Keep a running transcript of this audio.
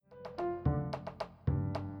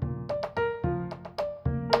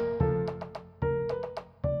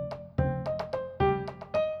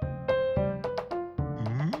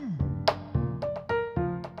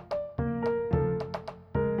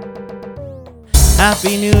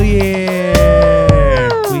Happy New Year!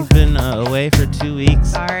 We've been away for 2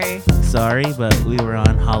 weeks. Sorry, but we were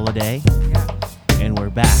on holiday. Yeah. And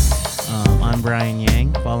we're back. I'm Brian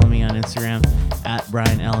Yang. Follow me on Instagram at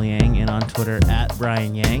Brian L. Yang and on Twitter at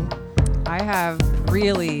Brian Yang. I have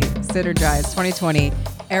really synergized 2020.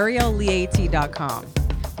 ArielLiati.com.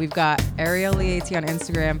 We've got Ariel Liati on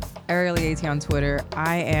Instagram, Ariel Liati on Twitter.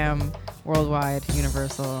 I am Worldwide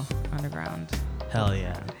Universal Underground. Hell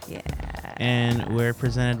yeah. Yeah. And we're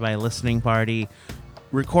presented by Listening Party.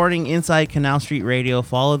 Recording inside Canal Street Radio.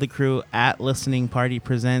 Follow the crew at Listening Party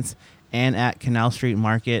Presents and at Canal Street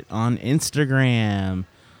Market on Instagram.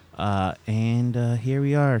 And here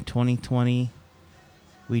we are, 2020.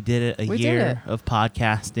 We did it a year of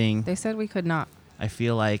podcasting. They said we could not. I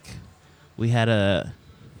feel like we had a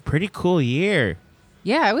pretty cool year.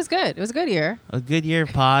 Yeah, it was good. It was a good year. A good year of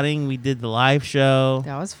podding. We did the live show.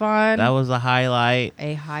 That was fun. That was a highlight.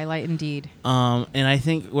 A highlight indeed. And I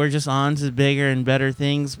think we're just on to bigger and better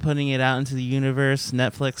things, putting it out into the universe.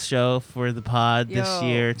 Netflix show for the pod this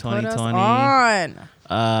year, 2020. Put us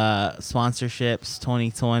on. Sponsorships,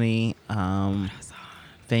 2020.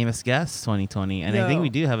 Famous guests, 2020. And I think we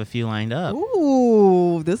do have a few lined up.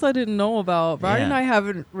 Ooh, this I didn't know about. Brian and Yeah. I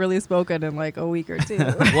haven't really spoken in like a week or two.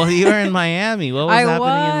 Well, you were in Miami. What was happening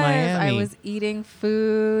in Miami? I was eating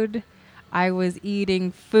food.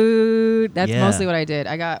 That's Yeah. mostly what I did.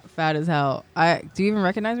 I got fat as hell. Do you even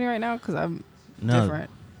recognize me right now? Because I'm different.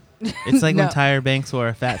 It's like No. when Tyra Banks wore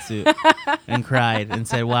a fat suit and cried and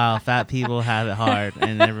said, wow, fat people have it hard.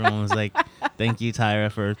 And everyone was like, thank you,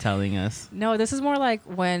 Tyra, for telling us. No, this is more like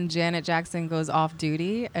when Janet Jackson goes off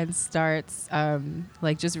duty and starts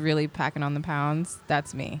like just really packing on the pounds.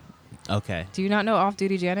 That's me. Okay. Do you not know off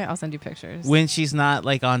duty Janet? I'll send you pictures. When she's not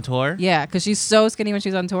like on tour? Yeah, because she's so skinny when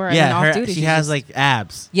she's on tour. And then off duty, she she's has just, like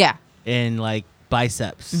abs yeah. and like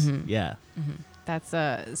biceps. Mhm. Yeah. That's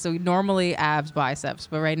so normally abs, biceps,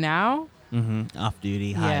 but right now, Off duty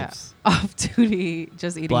yeah, hives. off duty,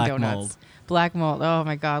 just eating Black donuts. mold. Black mold. Oh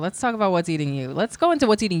my God. Let's talk about what's eating you. Let's go into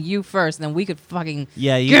what's eating you first, and then we could fucking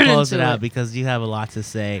Yeah, you get close it into out it. because you have a lot to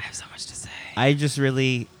say. I have so much to say. I just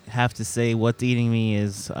really have to say what's eating me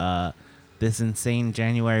is this insane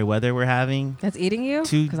January weather we're having. That's eating you?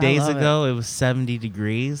 2 'Cause I days love ago, it was 70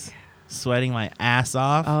 degrees, sweating my ass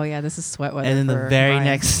off. Oh yeah, this is sweat weather. And then the for very Brian.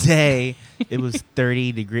 next day, it was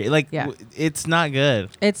 30 degrees. Like, Yeah. it's not good.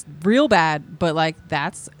 It's real bad, but like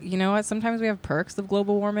that's, you know what? Sometimes we have perks of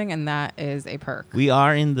global warming, and that is a perk. We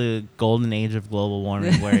are in the golden age of global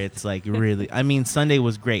warming where it's like really, I mean, Sunday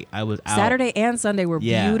was great. I was out. Saturday and Sunday were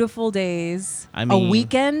Yeah. beautiful days. I a mean-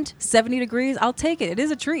 weekend, 70 degrees. I'll take it. It is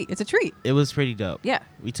a treat. It's a treat. It was pretty dope. Yeah.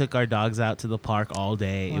 We took our dogs out to the park all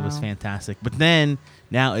day. It was Wow. fantastic. But then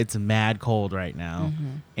now it's mad cold right now.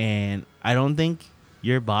 And I don't think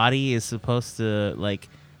your body is supposed to like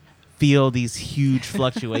feel these huge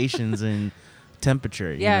fluctuations in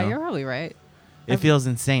temperature. Yeah, you know? you're probably right. It feels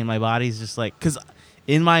insane. My body's just like, because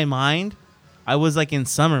in my mind, I was like in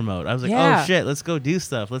summer mode. I was like, Yeah. oh shit, let's go do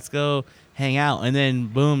stuff. Let's go hang out. And then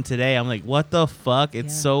boom, today I'm like, what the fuck?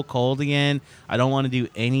 It's Yeah. so cold again. I don't want to do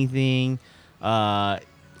anything.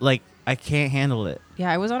 Like, I can't handle it.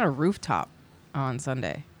 Yeah, I was on a rooftop on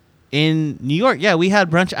Sunday. In New York, yeah, we had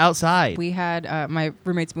brunch outside. We had my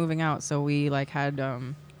roommate's moving out, so we like had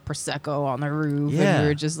prosecco on the roof, Yeah. and we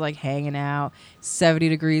were just like hanging out. 70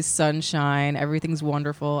 degrees, sunshine, everything's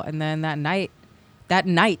wonderful. And then that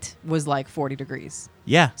night was like 40 degrees,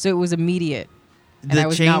 Yeah. so it was immediate. And The I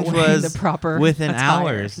was change not wearing was the proper within attire.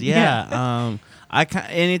 hours. Yeah.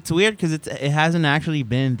 And it's weird because it hasn't actually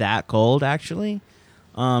been that cold. Actually,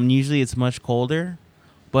 usually it's much colder,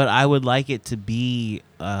 but I would like it to be,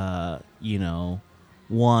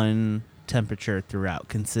 one temperature throughout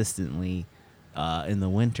consistently in the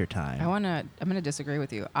winter time. I'm gonna disagree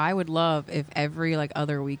with you. I would love if every like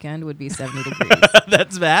other weekend would be 70 degrees.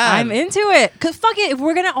 That's bad. I'm into it. Cause fuck it, if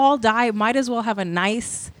we're gonna all die, might as well have a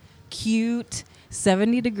nice, cute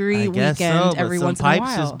 70-degree I guess weekend so, but every some once in a pipes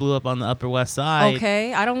while. just blew up on the Upper West Side.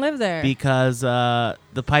 Okay, I don't live there. Because the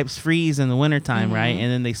pipes freeze in the wintertime, right?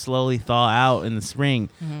 And then they slowly thaw out in the spring.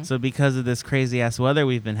 So because of this crazy ass weather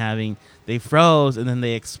we've been having, they froze and then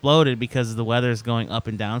they exploded because the weather is going up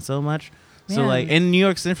and down so much. So Man. like, and New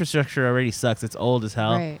York's infrastructure already sucks. It's old as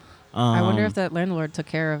hell. Right. I wonder if that landlord took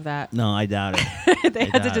care of that. No, I doubt it. They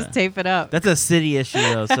had to just tape it up. That's a city issue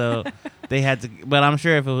though. So they had to. But I'm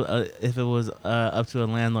sure if it was up to a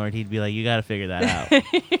landlord, he'd be like, "You got to figure that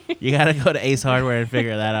out. You got to go to Ace Hardware and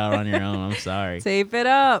figure that out on your own." I'm sorry. Tape it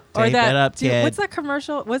up. Tape or that, it up, dude, kid. what's that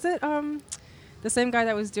commercial? Was it the same guy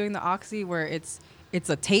that was doing the Oxy where it's it's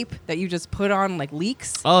a tape that you just put on like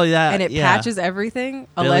leaks. Oh yeah, and it patches everything.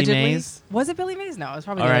 Billy allegedly, Mays? Was it Billy Mays? No, it was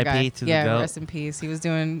probably the other guy. R.I.P. to the GOAT. Rest in peace. He was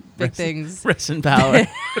doing big things. Rest in power.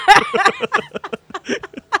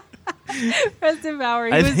 Rest in power.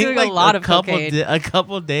 He I was think doing like a lot of cocaine. a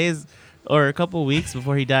couple days or a couple weeks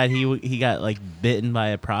before he died, he got like bitten by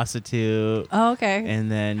a prostitute. Oh, okay.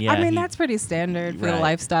 And then I mean, that's pretty standard for the Right.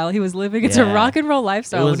 lifestyle he was living. It's a Yeah. rock and roll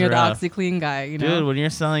lifestyle It when was you're rough. the OxyClean guy, you know? Dude, when you're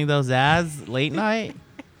selling those ads late night,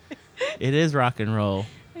 it is rock and roll.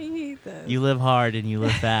 I hate this. You live hard and you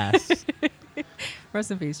live fast. Rest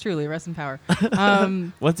in peace, truly. Rest in power.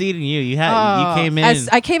 What's eating you? You came in.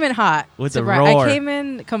 I came in hot with to a Brian. roar. I came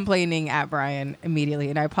in complaining at Brian immediately,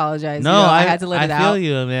 and I apologize. No, You know, I had to let it I out. feel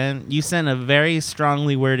you, man. You sent a very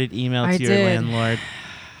strongly worded email I to your did. landlord.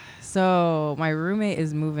 So my roommate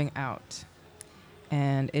is moving out,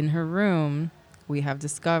 and in her room, we have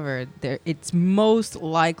discovered it's most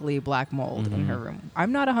likely black mold in her room.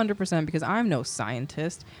 I'm not 100% because I'm no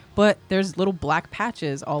scientist, but there's little black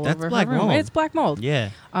patches all That's over black her room. mold. It's black mold. Yeah.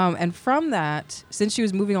 And from that, since she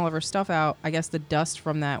was moving all of her stuff out, I guess the dust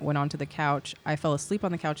from that went onto the couch. I fell asleep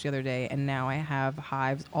on the couch the other day, and now I have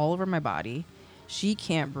hives all over my body. She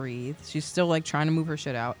can't breathe. She's still like trying to move her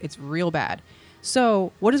shit out. It's real bad.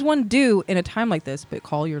 So what does one do in a time like this but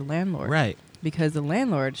call your landlord? Right. Because the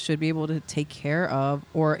landlord should be able to take care of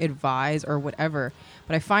or advise or whatever.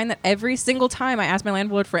 But I find that every single time I ask my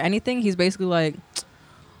landlord for anything, he's basically like,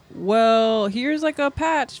 well, here's like a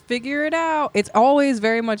patch, figure it out. It's always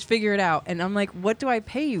very much figure it out. And I'm like, what do I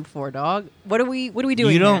pay you for, dog? What are we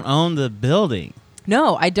doing? You don't here? own the building.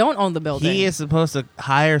 No, I don't own the building. He is supposed to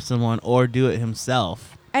hire someone or do it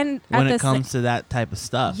himself and when at it comes to that type of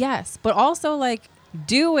stuff. yes, but also like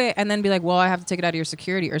do it and then be like, well, I have to take it out of your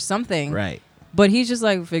security or something. Right. But he's just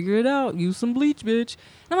like, figure it out. Use some bleach, bitch.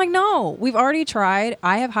 And I'm like, no, we've already tried.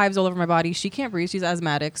 I have hives all over my body. She can't breathe. She's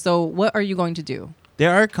asthmatic. So what are you going to do?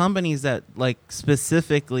 There are companies that like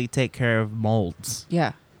specifically take care of molds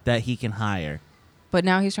Yeah. that he can hire. But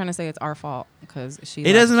now he's trying to say it's our fault because she.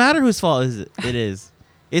 It doesn't matter whose fault it is.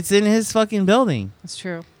 It's in his fucking building. It's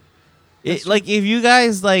true. It, like if you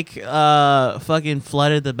guys like fucking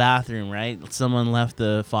flooded the bathroom, right? Someone left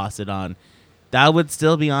the faucet on. That would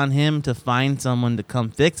still be on him to find someone to come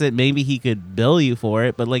fix it. Maybe he could bill you for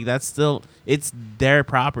it, but like that's still it's their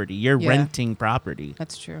property. You're Yeah. renting property.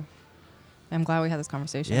 That's true. I'm glad we had this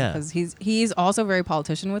conversation Yeah. because he's also very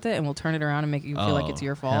politician with it and will turn it around and make you feel like it's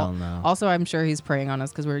your fault. Hell no. Also, I'm sure he's preying on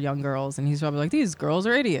us because we're young girls and he's probably like, these girls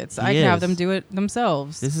are idiots. I He can have is. them do it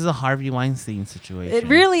themselves. This is a Harvey Weinstein situation. It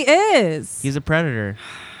really is. He's a predator.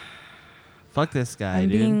 Fuck this guy, I'm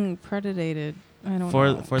dude. being predated. I don't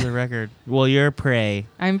know. For the record, well, you're prey.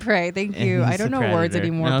 I'm prey. Thank and you. I he's don't the know words predator.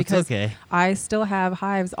 anymore No, it's because okay. I still have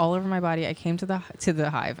hives all over my body. I came to the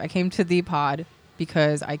hive. I came to the pod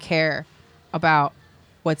because I care about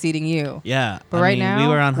what's eating you. Yeah, But I right mean, now, we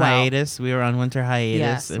were on wow. hiatus. We were on winter hiatus,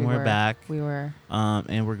 Yes, and we we're were. back. We were.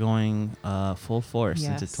 And we're going full force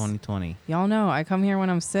into Yes. 2020. Y'all know I come here when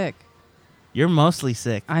I'm sick. You're mostly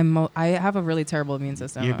sick. I have a really terrible immune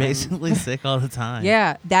system. You're I'm- basically sick all the time.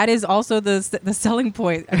 Yeah, that is also the selling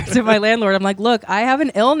point to my landlord. I'm like, look, I have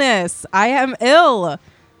an illness. I am ill.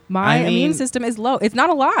 My I mean- immune system is low. It's not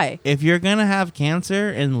a lie. If you're gonna have cancer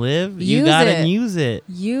and live, you Use gotta it. use it.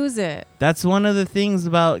 Use it. That's one of the things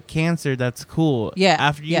about cancer that's cool. Yeah,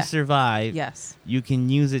 After you yeah. survive, Yes. you can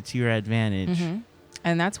use it to your advantage. hmm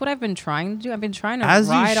And that's what I've been trying to do. I've been trying to As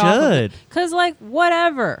you ride off of it. should. Cause like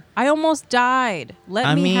whatever. I almost died. Let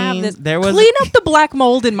I me have mean, this. there was- Clean up the black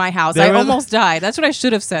mold in my house. There I was- almost died. That's what I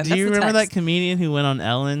should have said. Do you That's the remember that text. comedian who went on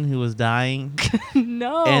Ellen who was dying?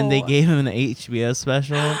 No. And they gave him an HBO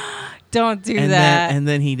special. Don't do and that. Then, and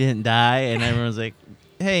then he didn't die. And everyone was like,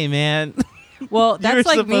 hey, man. well, you that's were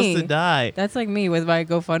like supposed me. to die. That's like me with my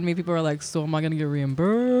GoFundMe. People are like, so am I going to get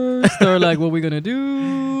reimbursed? Or like, what we going to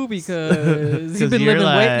do? Because you've 'Cause been you're living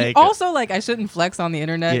way. like- Also, like, I shouldn't flex on the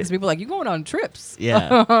internet Yeah. because people are like, you going on trips.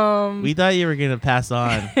 Yeah. We thought you were going to pass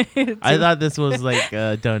on. I Dude. thought this was like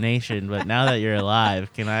a donation, but now that you're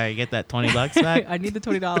alive, can I get that $20 back? I need the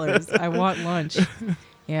 $20. I want lunch.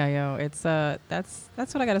 Yeah, yo, it's that's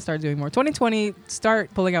what I got to start doing more. 2020,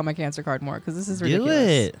 start pulling out my cancer card more because this is ridiculous. Do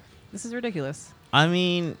it. This is ridiculous. I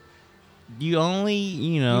mean, you only,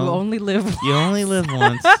 you You only live. you only live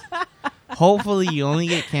once. Hopefully, you only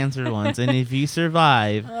get cancer once, and if you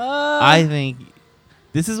survive, I think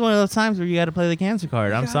this is one of those times where you got to play the cancer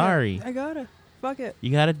card. I'm sorry, I gotta. Fuck it.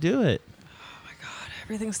 you got to do it. Oh my god,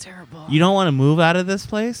 everything's terrible. You don't want to move out of this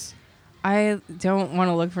place. I don't want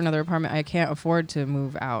to look for another apartment. I can't afford to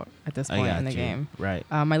move out at this I point got in the you. game.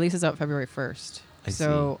 My My lease is up February 1st. I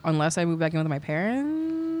so unless I move back in with my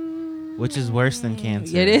parents, Which is worse than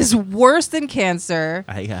cancer. It is worse than cancer.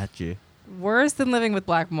 I got you. Worse than living with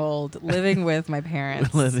black mold. Living with my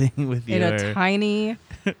parents. Living with in your... a tiny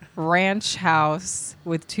ranch house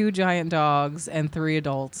with 2 giant dogs and 3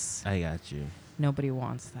 adults. I got you. Nobody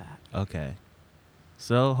wants that. Okay.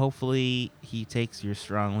 So hopefully he takes your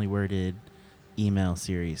strongly worded email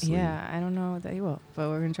seriously. Yeah, I don't know that he will, but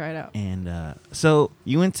we're going to try it out. And so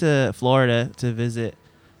you went to Florida to visit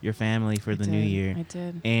your family for the new year. I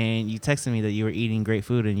did. And you texted me that you were eating great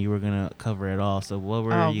food and you were going to cover it all. So what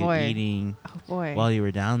were you eating while you were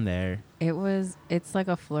down there? It's like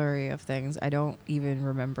a flurry of things. I don't even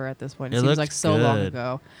remember at this point. It seems like so long good.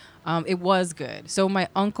 ago. It was good. So my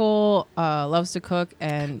uncle loves to cook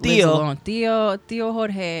and lives Theo. alone. Theo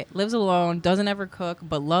Jorge lives alone, doesn't ever cook,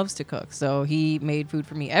 but loves to cook. So he made food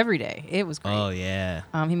for me every day. It was great. Oh, yeah.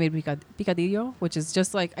 He made picadillo, which is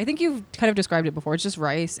just like, I think you've kind of described it before. It's just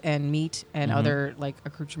rice and meat and other like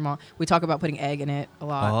accoutrement. We talk about putting egg in it a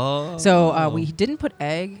lot. Oh. So we didn't put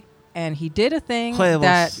egg. And he did a thing Huevos.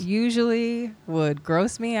 that usually would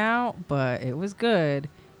gross me out, but it was good.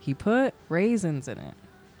 He put raisins in it.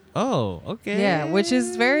 Oh, okay. Yeah, which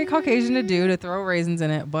is very Caucasian to do, to throw raisins in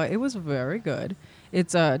it, but it was very good.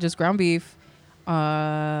 It's just ground beef,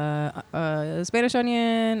 Spanish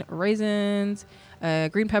onion, raisins,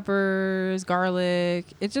 green peppers, garlic.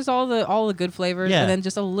 It's just all the good flavors, Yeah. and then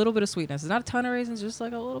just a little bit of sweetness. It's not a ton of raisins, just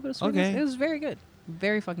like a little bit of sweetness. Okay. It was very good.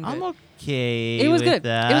 Very fucking good. I'm okay. It was with good.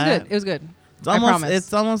 That. It was good. It was good. I promise. promise.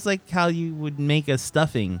 It's almost like how you would make a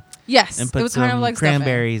stuffing Yes, and put it was some kind of like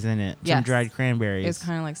cranberries in it. Some Yes. dried cranberries. It's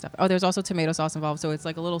kind of like stuff. Oh, there's also tomato sauce involved, so it's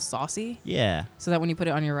like a little saucy, Yeah. so that when you put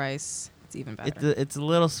it on your rice, it's even better. It's a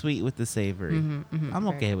little sweet with the savory. I'm Very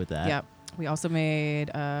okay good. with that. Yep. We also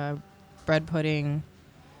made bread pudding.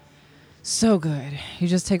 So good. You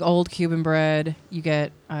just take old Cuban bread. You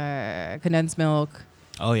get condensed milk.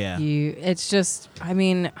 Oh yeah. It's just, I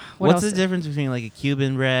mean, What's else? the difference between like a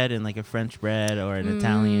Cuban bread and like a French bread or an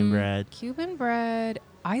Italian bread? Cuban bread.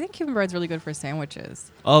 I think Cuban bread's really good for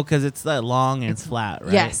sandwiches. Oh, because it's that long and flat,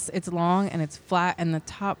 right? Yes, it's long and it's flat, and the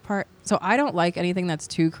top part. So I don't like anything that's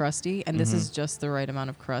too crusty, and this is just the right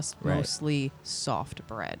amount of crust. Right. Mostly soft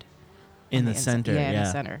bread. In on the inside. center. Yeah, Yeah. in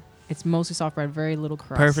the center. It's mostly soft bread, very little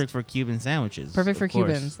crust. Perfect for Cuban sandwiches. Perfect for of course.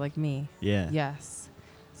 Cubans like me. Yeah. Yes.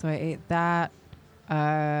 So I ate that.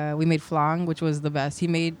 We made flan, which was the best.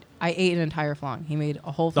 I ate an entire flan. He made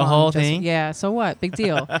a whole flan. The whole thing? Yeah. So what? Big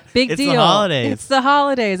deal. Big It's deal. the holidays. It's the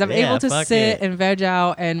holidays. I'm Yeah, able to fuck sit it. and veg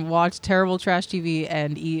out and watch terrible trash TV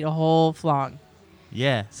and eat a whole flan.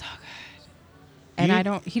 Yeah. So good.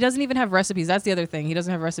 And he doesn't even have recipes. That's the other thing. He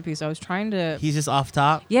doesn't have recipes. So I was trying to. He's just off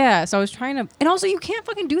top. Yeah, so I was trying to, and also you can't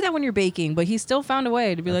fucking do that when you're baking, but he still found a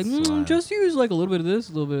way to be That's like, wild. just use like a little bit of this,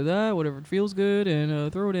 a little bit of that, whatever it feels good,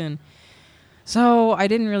 and throw it in. So I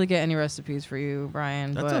didn't really get any recipes for you,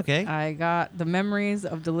 Brian. That's but okay. I got the memories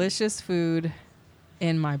of delicious food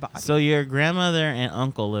in my body. So your grandmother and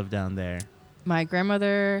uncle live down there. My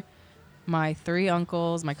grandmother, my 3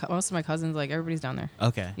 uncles, most of my cousins, like everybody's down there.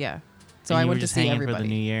 Okay. Yeah. So And I you were went to just see hanging everybody. for the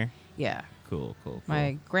new year. Yeah. Cool.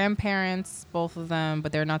 My grandparents, both of them,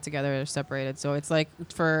 but they're not together. They're separated. So it's like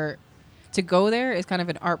to go there is kind of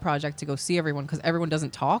an art project to go see everyone because everyone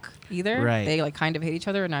doesn't talk either. Right. They like kind of hate each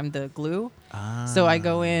other, and I'm the glue. Ah. So I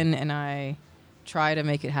go in and I try to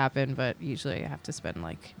make it happen, but usually I have to spend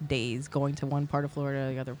like days going to one part of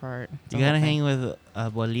Florida, the other part. It's a You whole gotta thing. hang with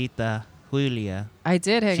Abuelita Julia. I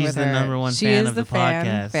did hang She's with her. the number one she fan is of the fan,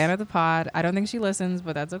 podcast. Fan of the pod. I don't think she listens,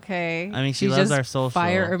 but that's okay. I mean, she She's loves just our social.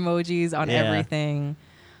 fire emojis on Yeah. everything.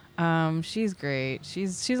 She's great.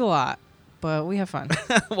 She's a lot, but we have fun.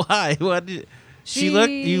 Why? What? You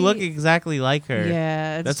look exactly like her.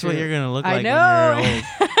 Yeah, it's That's true. what you're gonna look I like know. when you're old.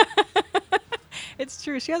 It's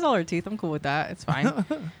true. She has all her teeth. I'm cool with that. It's fine.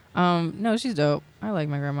 No, she's dope. I like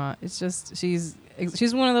my grandma. It's just she's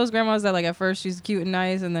one of those grandmas that like at first she's cute and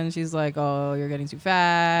nice, and then she's like, oh, you're getting too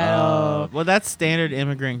fat. Oh. Well, that's standard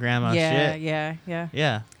immigrant grandma yeah, shit. yeah.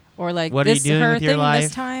 Yeah. Or like What are you this, doing her with your thing life?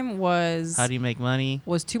 this time was How do you make money?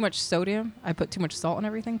 was too much sodium. I put too much salt on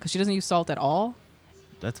everything because she doesn't use salt at all.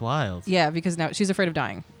 That's wild. Yeah, because now she's afraid of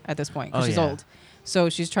dying at this point because Oh, she's yeah. old. So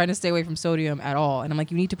she's trying to stay away from sodium at all. And I'm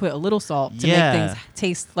like, you need to put a little salt to Yeah. make things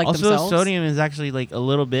taste like Also, themselves. sodium is actually like a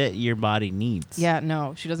little bit your body needs. Yeah,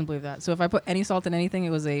 no, she doesn't believe that. So if I put any salt in anything,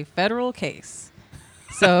 it was a federal case.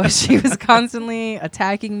 So she was constantly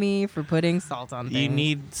attacking me for putting salt on things. You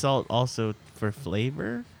need salt also for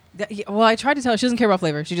flavor Well, I tried to tell her she doesn't care about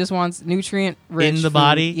flavor. She just wants nutrient rich in the food.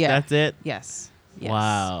 body. Yeah. That's it. Yes.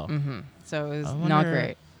 Wow. Mm-hmm. So it was I not wonder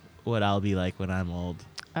great. What I'll be like when I'm old.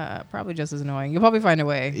 Probably just as annoying. You'll probably find a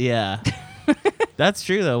way. Yeah. That's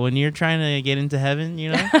true though. When you're trying to get into heaven,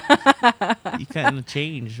 you kind of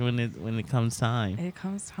change when it comes time. It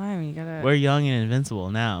comes time. You gotta. We're young and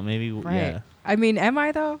invincible now. Maybe Right. yeah. I mean, am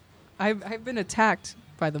I though? I've been attacked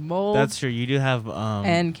by the mold. That's true. You do have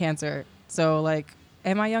and cancer. So like,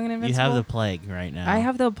 am I young and you invincible? have the plague right now. I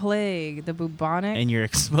have the plague, the bubonic. and you're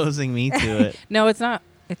exposing me to it. No, it's not.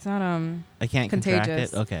 It's not. I can't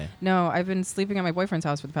contagious. contract it. Okay. No, I've been sleeping at my boyfriend's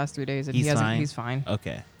house for the past 3 days, and He's he hasn't. fine? He's fine.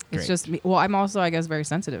 Okay. It's Great. just me. Well, I'm also, I guess, very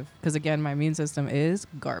sensitive because again, my immune system is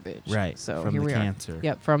garbage. Right. So from here the we cancer. are.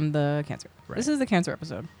 Yep, from the cancer. Right. This is the cancer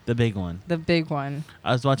episode, The big one. the big one.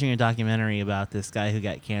 I was watching a documentary about this guy who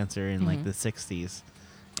got cancer in like Mhm. the 60s.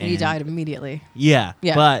 And he And- died immediately. Yeah.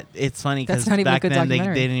 Yeah. But it's funny That's because not even a back good then they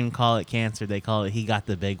documentary. didn't even call it cancer. They call it he got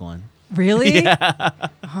the big one. Really? Yeah.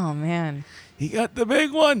 Oh man. He got the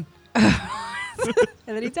big one.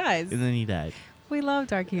 And then he dies. And then he died. We love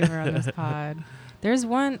dark humor on this pod. There's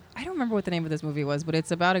one, I don't remember what the name of this movie was, but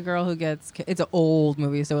it's about a girl who gets, it's an old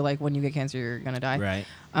movie, so like when you get cancer, you're going to die. Right.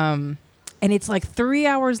 And it's like 3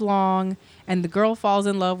 hours long, and the girl falls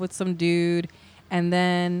in love with some dude, and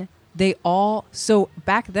then they all, so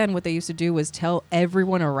back then what they used to do was tell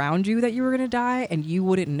everyone around you that you were going to die, and you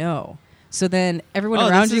wouldn't know. So then everyone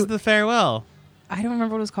around this you, is the farewell. I don't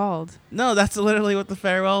remember what it was called. No, that's literally what the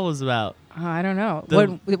farewell was about. I don't know.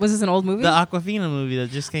 The- What was this, an old movie? The Aquafina movie that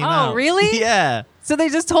just came out. Oh, really? Yeah. So they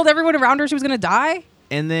just told everyone around her she was going to die,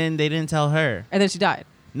 And then they didn't tell her. and then she died.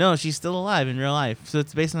 No, she's still alive in real life. So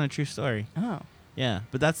it's based on a true story. Oh. Yeah.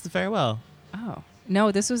 But that's the farewell. Oh.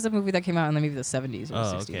 No, this was the movie that came out in maybe the 70s or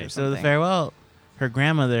Oh, 60s okay. or So the something. farewell, her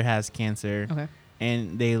grandmother has cancer. Okay.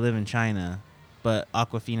 And they live in China, but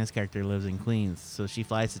Aquafina's character lives in Queens. So she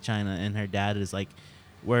flies to China, and her dad is like,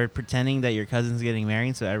 we're pretending that your cousin's getting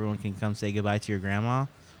married so everyone can come say goodbye to your grandma,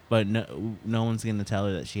 but no one's going to tell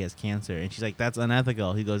her that she has cancer. And she's like, that's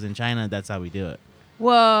unethical. He goes, in China, that's how we do it.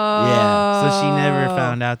 Whoa. Yeah. So she never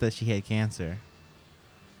found out that she had cancer.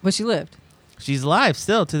 But she lived. She's alive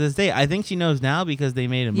still to this day. I think she knows now because they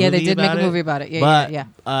made a movie Yeah, they did make about a it. movie about it. Yeah, But yeah.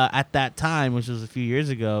 at that time, which was a few years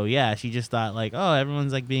ago, yeah, she just thought like, oh,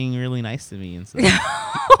 everyone's like being really nice to me and stuff.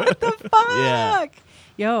 What the fuck? Yeah.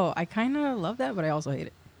 Yo, I kind of love that, but I also hate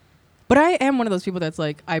it. But I am one of those people that's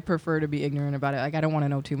like, I prefer to be ignorant about it. Like, I don't want to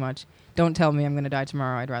know too much. Don't tell me I'm going to die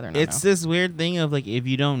tomorrow. I'd rather not It's know. this weird thing of like, if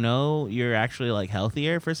you don't know, you're actually like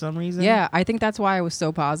healthier for some reason. Yeah, I think that's why I was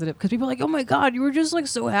so positive. Because people are like, oh my God, you were just like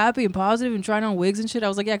so happy and positive and trying on wigs and shit. I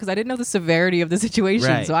was like, yeah, because I didn't know the severity of the situation.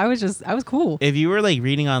 Right. So I was cool. If you were like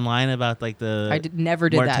reading online about like the Never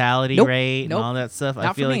did mortality that. Nope. rate Nope. and all that stuff, I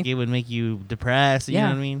Not feel for like me. it would make you depressed. You know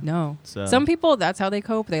what I mean? No. So Some people, that's how they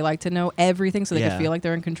cope. They like to know everything so they Yeah. can feel like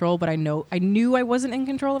they're in control. But I knew I wasn't in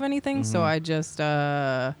control of anything. So Mhm. I just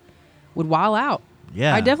would wild out.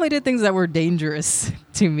 yeah, I definitely did things that were dangerous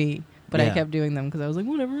to me. But I Yeah. kept doing them because I was like,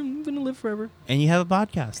 whatever, I'm going to live forever. And you have a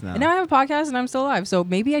podcast now. And now I have a podcast and I'm still alive. So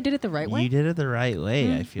maybe I did it the right way. You did it the right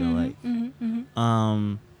way. I feel like.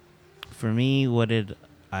 For me, what did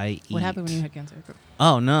I eat? What happened when you had cancer?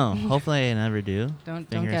 Oh no! Hopefully, I never do. Don't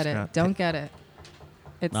Fingers get it. crossed. Don't get it.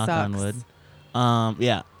 It Knock sucks. on wood.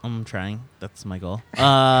 Yeah, I'm trying. That's my goal.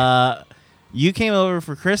 You came over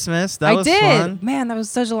for Christmas. That I was did. fun. Man, that was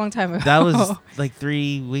such a long time ago. That was like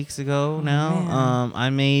 3 weeks ago Oh, now. man. I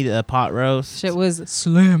made a pot roast. Shit was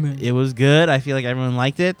slamming. It was good. I feel like everyone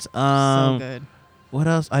liked it. So good. What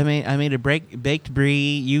else? I made a baked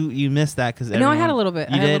brie. You missed that because No, I had a little bit.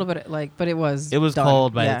 You I had did? a little bit, but it was. It was done.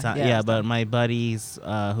 cold by the time. it Yeah, was but done. my buddies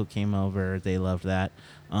who came over, they loved that.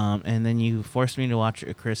 And then you forced me to watch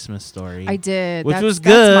A Christmas Story. I did, which That's- was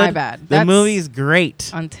good. That's my bad. The movie's great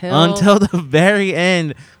until the very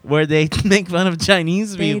end, where they make fun of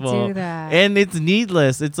Chinese They people. do that. And it's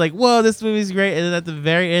needless. It's like, whoa, this movie's great, and then at the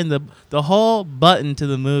very end, the whole button to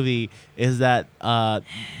the movie is that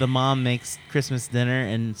the mom makes Christmas dinner,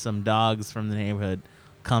 and some dogs from the neighborhood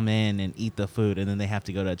come in and eat the food, and then they have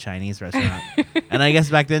to go to a Chinese restaurant. And I guess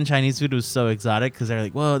back then Chinese food was so exotic because they're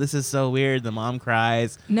like, whoa, this is so weird. The mom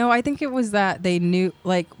cries. No, I think it was that they knew,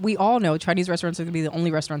 like, we all know Chinese restaurants are going to be the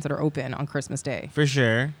only restaurants that are open on Christmas Day. For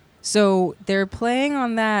sure. So they're playing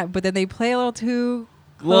on that, but then they play a little too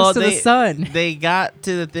close to the sun. They got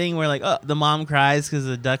to the thing where like, oh, the mom cries because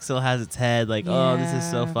the duck still has its head. Like, oh, this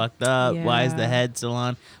is so Yeah. fucked up. Why is the Yeah. head still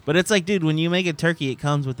on? But it's like, dude, when you make a turkey, it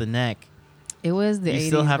comes with the neck. It was the You 80s,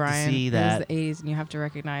 still have to Brian. see It that. was the 80s, and you have to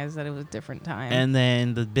recognize that it was a different time. And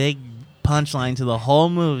then the big punchline to the whole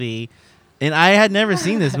movie, And I had never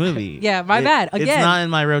seen this movie. Yeah, my bad. Again. It's not in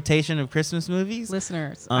my rotation of Christmas movies.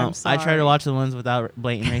 Listeners, I'm sorry. I try to watch the ones without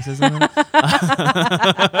blatant racism.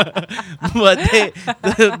 But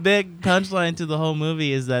the big punchline to the whole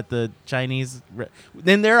movie is that the Chinese,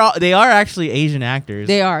 then they are actually Asian actors.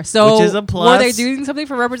 They are. So which is a plus. Were they doing something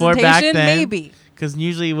for representation? back then. Maybe. Because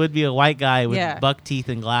usually it would be a white guy with buck teeth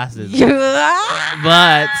and glasses. Yeah.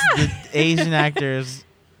 But the Asian actors,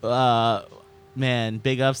 man,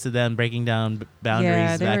 big ups to them breaking down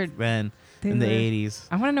boundaries back then in the 80s.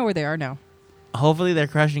 I want to know where they are now. Hopefully they're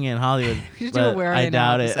crushing it in Hollywood. But I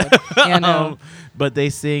doubt it. Yeah, no. But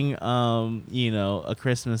they sing, a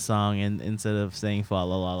Christmas song, and instead of saying fa la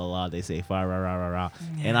la la la, they say fa ra ra ra ra.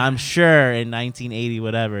 Yeah. And I'm sure in 1980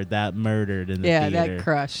 whatever that murdered in the theater. Yeah, that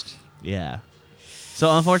crushed. Yeah.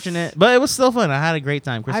 So unfortunate, but it was still fun. I had a great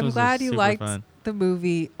time. Christmas I'm glad was you super liked fun. The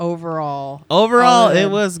movie overall. Overall, it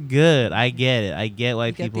was good. I get it. I get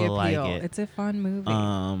why people like it. It's a fun movie.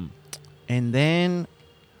 And then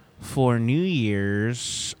for New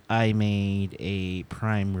Year's, I made a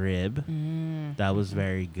prime rib. That was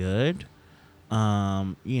very good.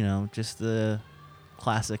 Just the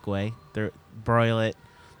classic way. Broil it,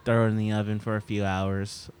 throw it in the oven for a few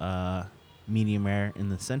hours, medium rare in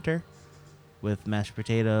the center with mashed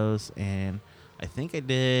potatoes, and I think I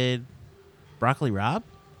did broccoli rabe.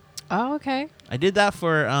 Oh, okay. I did that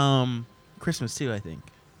for Christmas too, I think.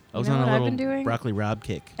 I was on a little broccoli rabe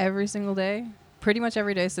kick. Every single day, pretty much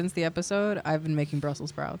every day since the episode, I've been making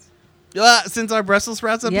Brussels sprouts. Since our Brussels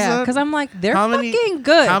sprouts episode? Yeah, because I'm like, they're fucking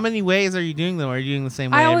good. How many ways are you doing them? Or are you doing the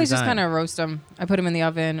same way I always every just time? kind of roast them. I put them in the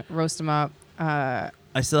oven, roast them up.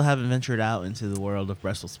 I still haven't ventured out into the world of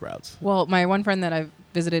Brussels sprouts. Well, my one friend that I've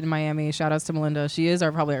visited in Miami, shout outs to Melinda. She is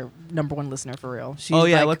probably our number one listener for real. She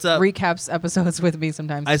what's up? Recaps episodes with me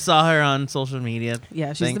sometimes. I saw her on social media.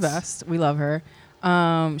 Yeah, she's the best. We love her.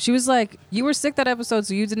 She was like, you were sick that episode,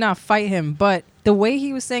 so you did not fight him. But the way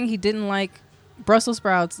he was saying he didn't like Brussels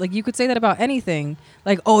sprouts, like you could say that about anything.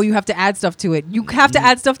 Like, oh, you have to add stuff to it. You have to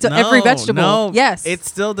add stuff to every vegetable. No, yes. It's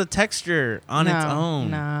still the texture on its own.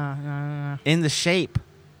 Nah. In the shape.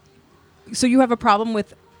 So you have a problem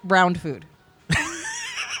with round food?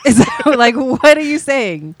 Is that, like, what are you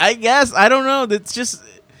saying? I guess. I don't know. It's just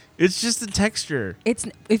the texture. It's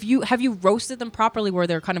have you roasted them properly where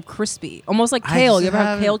they're kind of crispy, almost like kale. You ever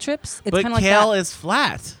have kale chips? It's kind of kale like is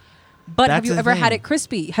flat. But have you ever had it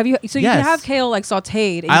crispy? Have you? So you can have kale like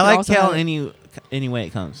sautéed. And I like kale any way it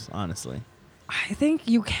comes. Honestly, I think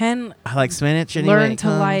you can. I like spinach. Any way it comes.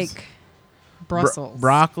 Learn to like Brussels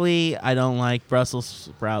broccoli. I don't like Brussels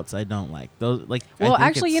sprouts. I don't like those. Like, well,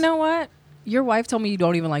 actually, you know what? Your wife told me you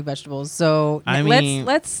don't even like vegetables. So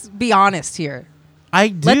let's be honest here. I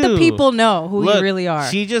do. Let the people know who you really are.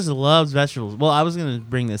 She just loves vegetables. Well, I was going to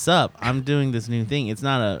bring this up. I'm doing this new thing. It's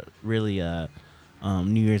not a really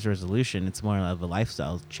New Year's resolution. It's more of a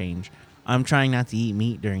lifestyle change. I'm trying not to eat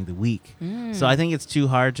meat during the week. So I think it's too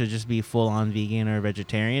hard to just be full-on vegan or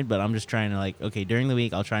vegetarian, but I'm just trying to during the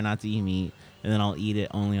week, I'll try not to eat meat, and then I'll eat it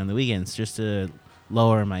only on the weekends just to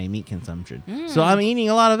lower my meat consumption. So I'm eating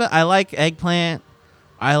a lot of it. I like eggplant.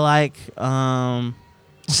 I like... what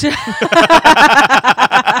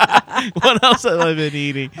else have I been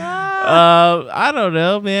eating? I don't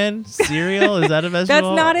know, man. Cereal, is that a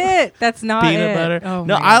vegetable? That's not it. Peanut butter. Oh,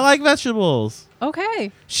 no, I like vegetables.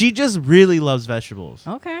 Okay. She just really loves vegetables.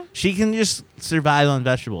 Okay. She can just survive on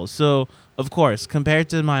vegetables. So, of course, compared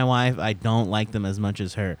to my wife, I don't like them as much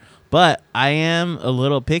as her. But I am a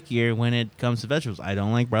little pickier when it comes to vegetables. I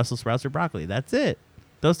don't like Brussels sprouts or broccoli. That's it.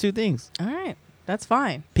 Those two things. All right. That's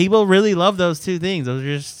fine. People really love those two things. Those are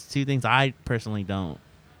just two things I personally don't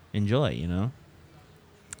enjoy, you know?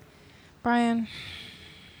 Brian,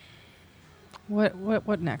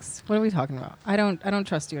 what next? What are we talking about? I don't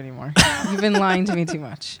trust you anymore. You've been lying to me too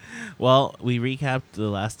much. Well, we recapped the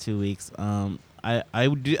last 2 weeks. I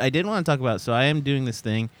did want to talk about, so I am doing this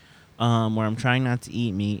thing where I'm trying not to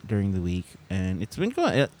eat meat during the week, and it's been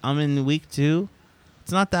going. I'm in week 2.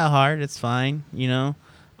 It's not that hard. It's fine, you know?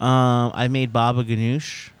 I made baba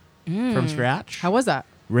ganoush from scratch. How was that?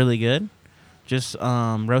 Really good. Just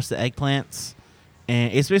roast the eggplants,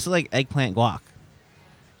 and it's basically like eggplant guac.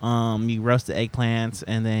 You roast the eggplants,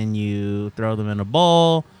 and then you throw them in a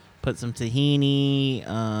bowl, put some tahini,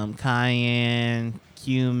 cayenne,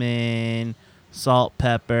 cumin, salt,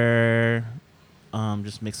 pepper,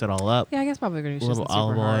 just mix it all up. Yeah, I guess baba ganoush. A little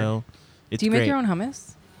olive oil. Do you make your own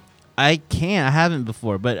hummus? I can't. I haven't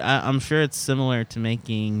before, but I'm sure it's similar to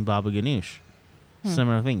making baba ganoush.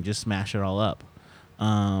 Similar thing. Just smash it all up.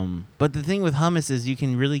 But the thing with hummus is you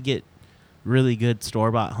can really get really good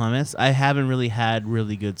store-bought hummus. I haven't really had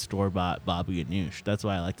really good store-bought baba ganoush. That's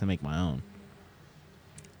why I like to make my own.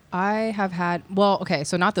 I have had, well, okay,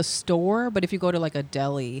 so not the store, but if you go to like a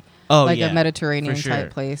deli, Oh, like yeah, a Mediterranean for sure.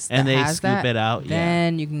 type place And that they has scoop that, it out, yeah.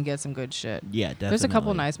 then you can get some good shit. Yeah, definitely. There's a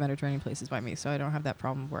couple nice Mediterranean places by me, so I don't have that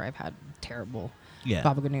problem where I've had terrible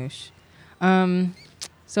baba ganoush.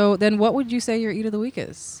 So then what would you say your eat of the week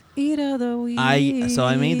is? Eat of the week. So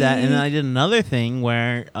I made that, and then I did another thing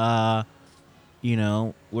where, you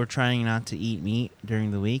know, we're trying not to eat meat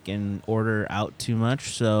during the week and order out too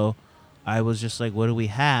much. So I was just like, what do we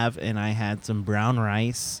have? And I had some brown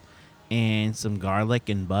rice and some garlic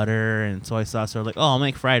and butter and soy sauce. So I was like, oh, I'll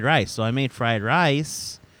make fried rice. So I made fried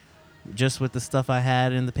rice just with the stuff I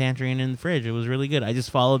had in the pantry and in the fridge. It was really good. I just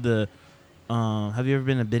followed the, have you ever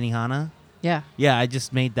been to Benihana? Yeah. Yeah, I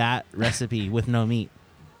just made that recipe with no meat.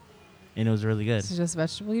 And it was really good. It's just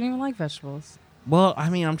vegetable. You don't even like vegetables. Well, I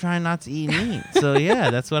mean, I'm trying not to eat meat. So, yeah,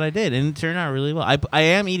 that's what I did. And it turned out really well. I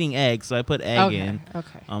am eating eggs, so I put egg in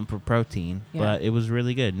for protein. Yeah. But it was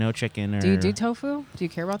really good. No chicken. Do you do tofu? Do you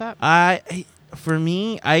care about that? For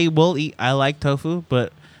me, I will eat. I like tofu,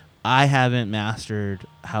 but I haven't mastered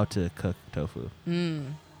how to cook tofu.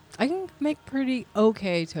 I can make pretty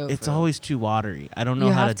okay tofu. It's always too watery. I don't know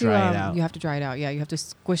how to dry it out. You have to dry it out. Yeah, you have to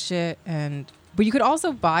squish it. But you could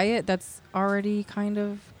also buy it that's already kind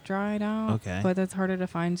of dried out. Okay. But that's harder to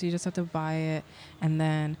find, so you just have to buy it and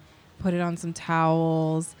then put it on some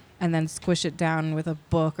towels and then squish it down with a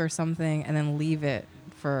book or something and then leave it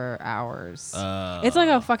for hours. It's like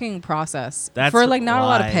a fucking process. That's for like not a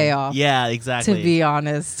lot of payoff. Yeah, exactly. To be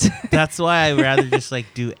honest. That's why I rather just like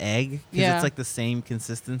do egg because it's like the same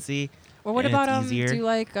consistency. Or what about easier. do you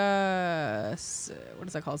like what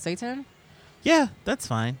is that called? Seitan? Yeah, that's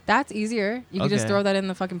fine. That's easier. You can just throw that in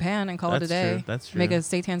the fucking pan and call it a day. True. That's true. Make a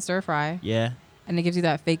seitan stir fry. Yeah. And it gives you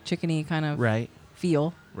that fake chickeny kind of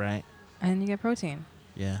feel. Right. And you get protein.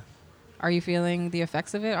 Yeah. Are you feeling the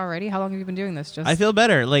effects of it already? How long have you been doing this? I feel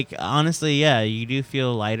better. Like, honestly, yeah, you do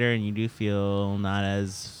feel lighter and you do feel not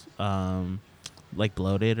as, like,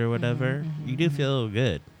 bloated or whatever. You do feel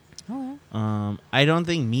good. Okay. I don't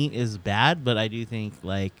think meat is bad, but I do think,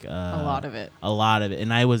 like... a lot of it. A lot of it.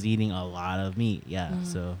 And I was eating a lot of meat, yeah.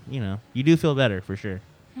 So, you know, you do feel better for sure.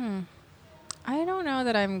 I don't know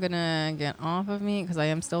that I'm going to get off of meat because I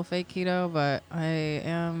am still fake keto, but I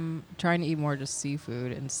am trying to eat more just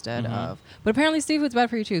seafood instead of... But apparently seafood's bad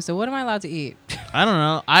for you too, so what am I allowed to eat? I don't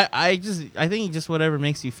know. I think just whatever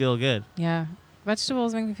makes you feel good. Yeah.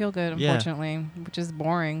 Vegetables make me feel good, unfortunately, which is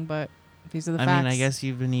boring, but these are the facts. I mean, I guess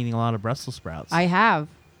you've been eating a lot of Brussels sprouts. I have.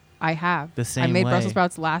 The same I made way. Brussels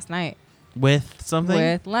sprouts last night. With something?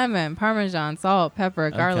 With lemon, Parmesan, salt,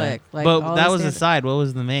 pepper, garlic. Like but that was the side. What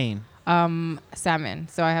was the main? Salmon.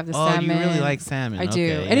 So I have the salmon. Oh, you really like salmon. I do.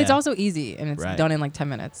 And it's also easy, and it's done in like 10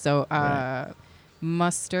 minutes. So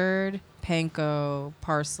mustard, panko,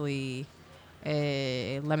 parsley,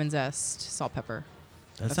 lemon zest, salt, pepper.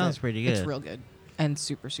 That sounds pretty good. It's real good. And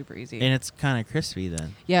super, super easy. And it's kind of crispy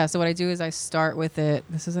then. Yeah, so what I do is I start with it.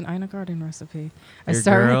 This is an Ina Garden recipe. I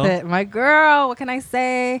start with it. My girl, what can I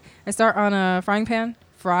say? I start on a frying pan,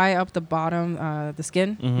 fry up the bottom, the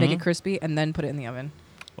skin, make it crispy, and then put it in the oven.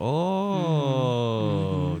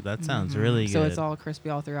 Oh, that sounds really good. So it's all crispy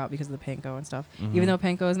all throughout because of the panko and stuff. Even though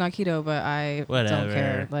panko is not keto, but I don't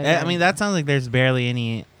care. Like, I mean, that sounds like there's barely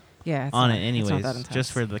any on it anyways. It's not that intense.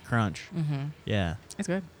 Just for the crunch. Yeah. It's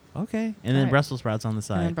good. Okay. And then Brussels sprouts on the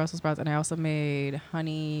side. And then Brussels sprouts. And I also made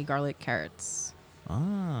honey, garlic, carrots.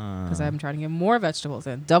 Because I'm trying to get more vegetables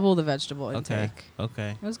in. Double the vegetable intake.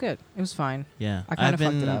 Okay. It was good. It was fine. Yeah. I kind of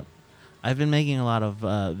fucked it up. I've been making a lot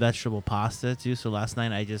of vegetable pasta too. So last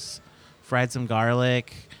night I just fried some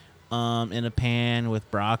garlic in a pan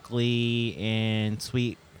with broccoli and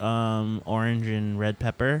sweet orange and red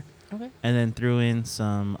pepper. Okay. And then threw in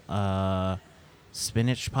some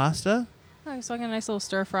spinach pasta. Nice, so like a nice little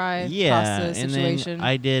stir fry pasta situation. And then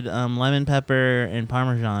I did lemon pepper and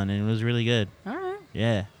Parmesan, and it was really good. All right.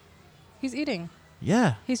 Yeah. He's eating.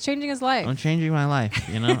 Yeah. He's changing his life. I'm changing my life,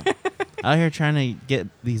 you know. Out here trying to get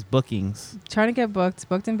these bookings. Trying to get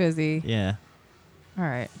booked and busy. Yeah. All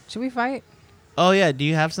right. Should we fight? Oh, yeah. Do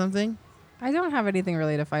you have something? I don't have anything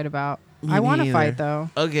really to fight about. I want to fight, though.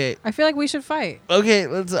 Okay. I feel like we should fight. Okay.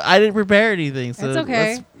 I didn't prepare anything, so it's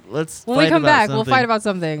okay. Let's when we come back, we'll fight about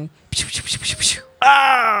something.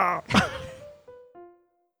 Ah!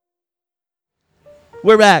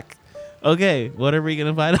 We're back. Okay, what are we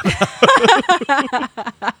gonna fight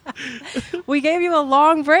about? We gave you a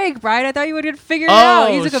long break, Brian. I thought you would figure it out.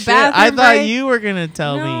 You took a bathroom I thought break. you were gonna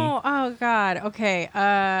tell me. Oh God. Okay.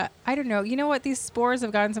 I don't know. You know what? These spores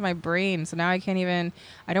have gotten to my brain, so now I can't even.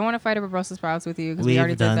 I don't want to fight over Brussels sprouts with you because we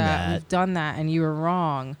already did that. We've done that, and you were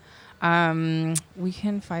wrong. We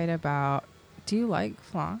can fight about. Do you like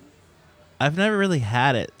flan? I've never really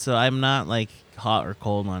had it, so I'm not like hot or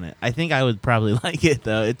cold on it. I think I would probably like it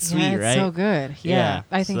though. It's sweet, it's right? so good. Yeah,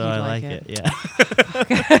 I think so you'd I like it.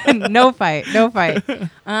 Yeah. No fight.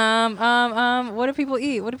 What do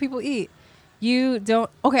people eat? You don't.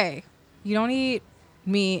 Okay, you don't eat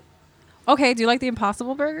meat. Okay, do you like the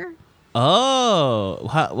Impossible Burger? Oh,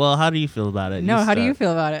 how do you feel about it? No, how do you start.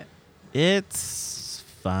 feel about it? It's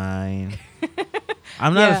fine.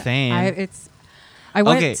 I'm not a fan. I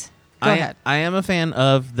went. Okay, Go ahead. I am a fan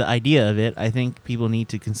of the idea of it. I think people need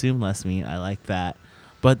to consume less meat. I like that,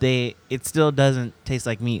 but it still doesn't taste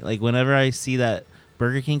like meat. Like whenever I see that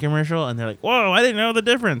Burger King commercial and they're like, "Whoa, I didn't know the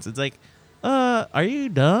difference." It's like, are you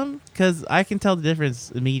dumb? Because I can tell the difference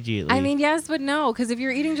immediately. I mean, yes, but no. Because if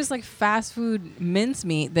you're eating just like fast food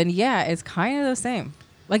mincemeat, then yeah, it's kind of the same.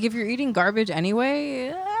 Like if you're eating garbage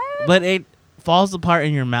anyway. But it falls apart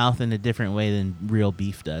in your mouth in a different way than real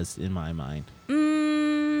beef does, in my mind.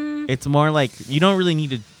 It's more like you don't really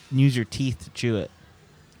need to use your teeth to chew it.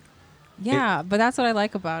 Yeah, but that's what I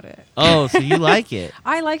like about it. Oh, so you like it?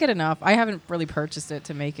 I like it enough. I haven't really purchased it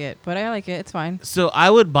to make it, but I like it. It's fine. So I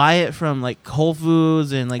would buy it from like Whole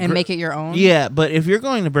Foods and like make it your own. Yeah, but if you're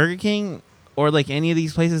going to Burger King or like any of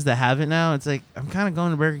these places that have it now, it's like I'm kind of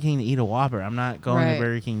going to Burger King to eat a Whopper. I'm not going to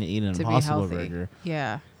Burger King to eat an Impossible Burger.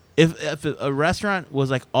 Yeah. If a restaurant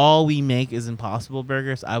was like all we make is Impossible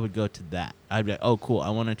Burgers, I would go to that. I'd be like, oh cool,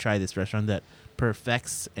 I want to try this restaurant that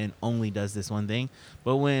perfects and only does this one thing.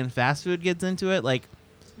 But when fast food gets into it, like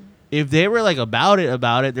if they were like about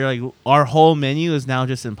it, they're like our whole menu is now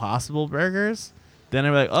just Impossible Burgers, then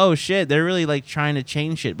I'm like, oh shit, they're really like trying to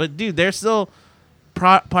change shit. But dude, they're still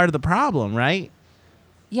part of the problem, right?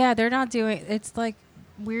 Yeah, they're not doing. It's like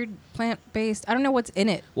weird plant-based. I don't know what's in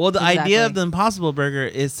it. Well, the idea of the Impossible Burger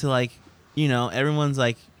is to like, everyone's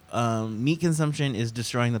like, meat consumption is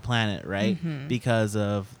destroying the planet, right? Mm-hmm. Because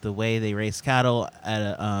of the way they raise cattle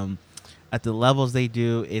at the levels they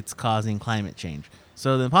do, it's causing climate change.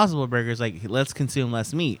 So the Impossible Burger is like, let's consume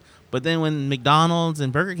less meat. But then when McDonald's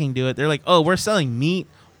and Burger King do it, they're like, oh, we're selling meat.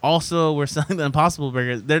 Also, we're selling the Impossible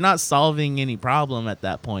Burger. They're not solving any problem at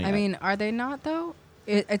that point. I mean, are they not though?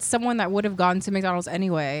 It's someone that would have gone to McDonald's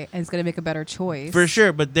anyway and is going to make a better choice. For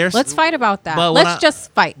sure, but let's fight about that. Let's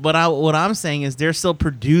just fight. But what I'm saying is they're still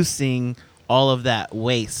producing all of that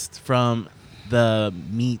waste from the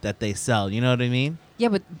meat that they sell. You know what I mean? Yeah,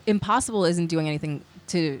 but Impossible isn't doing anything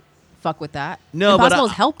to fuck with that. No, Impossible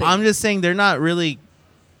is helping. I'm just saying they're not really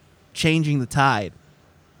changing the tide.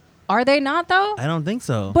 Are they not though? I don't think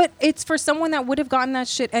so. But it's for someone that would have gotten that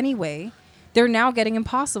shit anyway. They're now getting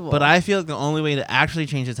Impossible. But I feel like the only way to actually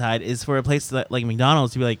change the tide is for a place like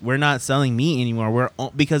McDonald's to be like, we're not selling meat anymore.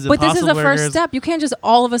 Because but this is the first step. You can't just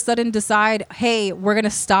all of a sudden decide, hey, we're gonna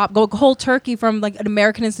stop, go cold turkey from like an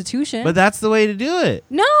American institution. But that's the way to do it.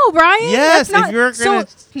 No, Brian. Yes, that's not, if you're gonna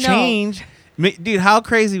change. No. Dude, how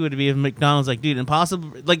crazy would it be if McDonald's like, dude,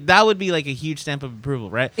 Impossible, like that would be like a huge stamp of approval,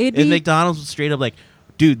 right? If McDonald's was straight up like,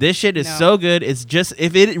 dude, this shit is so good. It's just,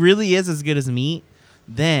 if it really is as good as meat,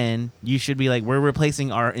 then you should be like, we're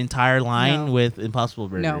replacing our entire line with Impossible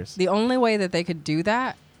Burgers. No, the only way that they could do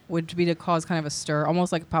that would be to cause kind of a stir,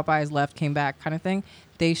 almost like Popeyes left, came back kind of thing.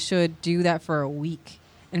 They should do that for a week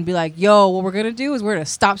and be like, yo, what we're going to do is we're going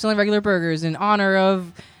to stop selling regular burgers in honor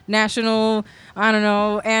of National,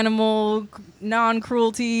 Animal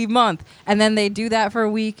Non-Cruelty Month. And then they do that for a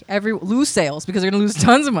week, lose sales because they're going to lose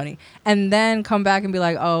tons of money. And then come back and be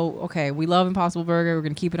like, oh, okay, we love Impossible Burger. We're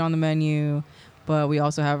going to keep it on the menu. But we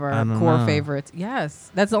also have our core favorites.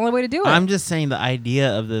 Yes, that's the only way to do it. I'm just saying the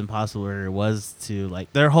idea of the Impossible Burger was to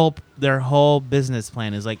like their whole business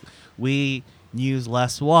plan is like, we use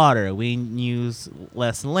less water, we use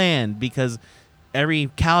less land, because every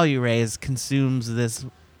cow you raise consumes this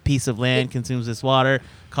piece of land, consumes this water,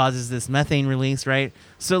 causes this methane release, right?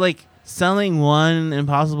 So like selling one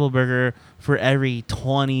Impossible Burger for every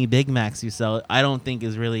 20 Big Macs you sell, I don't think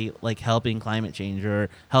is really like helping climate change or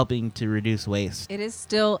helping to reduce waste. It is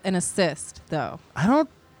still an assist, though. I don't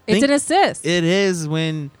think it's an assist. It is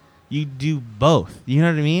when you do both. You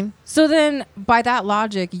know what I mean? So then, by that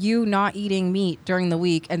logic, you not eating meat during the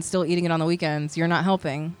week and still eating it on the weekends, you're not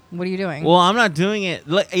helping. What are you doing? Well, I'm not doing it.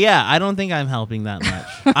 Yeah, I don't think I'm helping that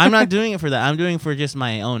much. I'm not doing it for that. I'm doing it for just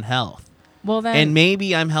my own health. Well, then, and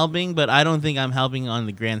maybe I'm helping, but I don't think I'm helping on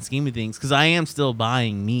the grand scheme of things because I am still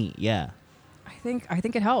buying meat. Yeah. I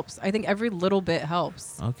think it helps. I think every little bit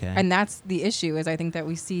helps. Okay. And that's the issue, is I think that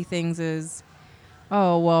we see things as,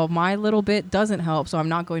 oh, well, my little bit doesn't help, so I'm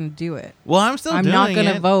not going to do it. Well, I'm not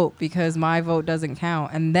going to vote because my vote doesn't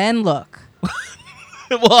count. And then look.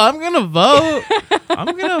 Well, I'm going to vote.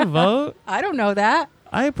 I'm going to vote. I don't know that.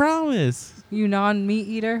 I promise. You non-meat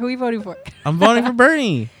eater. Who are you voting for? I'm voting for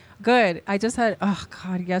Bernie. Good. I just had, oh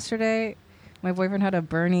God, yesterday, my boyfriend had a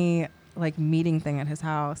Bernie like meeting thing at his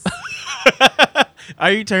house.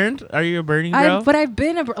 Are you turned? Are you a Bernie bro? But I've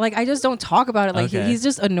been, like, I just don't talk about it. Like, Okay. he's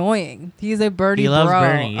just annoying. He's a Bernie He loves bro.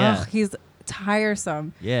 Bernie, yeah. Ugh, he's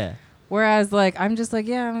tiresome. Yeah. Whereas, like, I'm just like,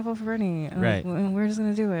 yeah, I'm going to vote for Bernie. And Right. we're just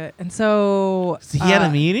going to do it. And so. So he had a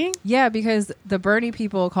meeting? Yeah, because the Bernie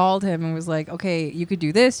people called him and was like, okay, you could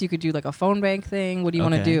do this. You could do like a phone bank thing. What do you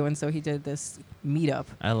want to Okay. do? And so he did this meetup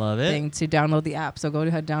I love it. thing to download the app. So go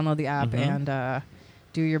ahead, download the app Mhm. and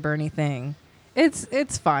do your Bernie thing.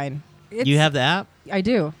 It's fine. You have the app? I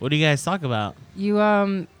do. What do you guys talk about? You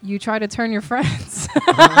try to turn your friends.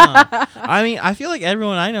 I mean, I feel like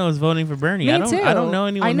everyone I know is voting for Bernie. Me I don't too. I don't know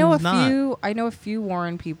anyone I know who's a not. few. I know a few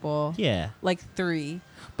Warren people. Yeah. Like 3.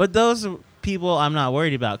 But those people I'm not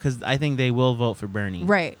worried about because I think they will vote for Bernie.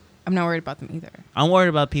 Right. I'm not worried about them either. I'm worried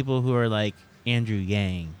about people who are like Andrew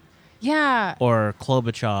Yang Yeah. or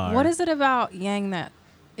Klobuchar. What is it about Yang that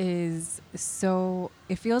is so?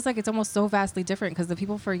 It feels like it's almost so vastly different because the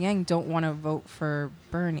people for Yang don't want to vote for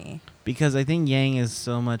Bernie. Because I think Yang is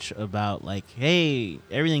so much about like, hey,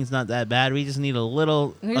 everything's not that bad. We just need a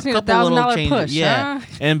We just need a couple little $1,000 changes. push, Yeah. huh?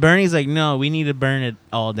 And Bernie's like, no, we need to burn it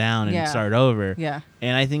all down and Yeah. start over. Yeah.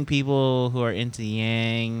 And I think people who are into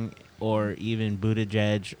Yang or even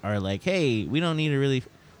Buttigieg are like, hey, we don't need to really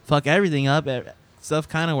fuck everything up. Stuff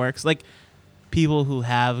kind of works. Like people who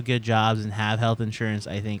have good jobs and have health insurance,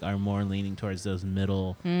 I think, are more leaning towards those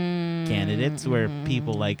middle candidates where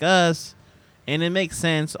people like us, and it makes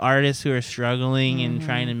sense, artists who are struggling and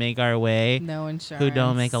trying to make our way, No insurance. who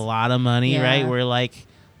don't make a lot of money, Yeah. right? We're like,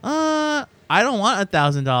 I don't want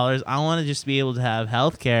 $1,000. I want to just be able to have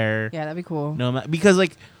health care. Yeah, that'd be cool. No, because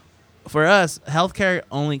like for us, healthcare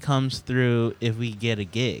only comes through if we get a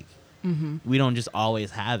gig. Mm-hmm. We don't just always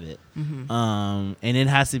have it. Mm-hmm. And it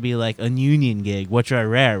has to be like a union gig, which are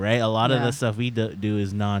rare, right? A lot of Yeah. the stuff we do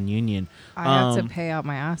is non-union. I have to pay out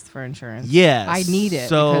my ass for insurance. Yes. I need it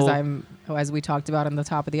So because I'm, as we talked about in the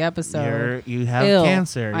top of the episode, you have ill.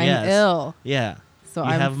 cancer. I'm yes. ill. Yeah. So you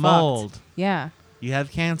I'm have fucked. mold. Yeah. You have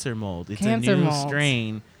cancer mold. It's Cancer a new mold.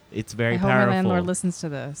 strain. It's very I hope powerful. my landlord listens to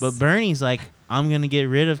this. But Bernie's like, I'm gonna get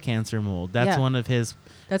rid of cancer mold. That's Yeah. one of his.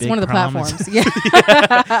 That's big one of the promises. platforms.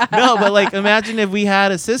 Yeah. No, but like, imagine if we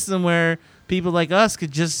had a system where people like us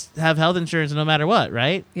could just have health insurance no matter what,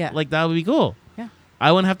 right? Yeah. Like that would be cool. Yeah.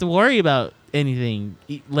 I wouldn't have to worry about anything,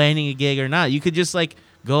 landing a gig or not. You could just like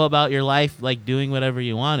go about your life like doing whatever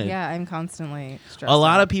you wanted. Yeah, I'm constantly stressed A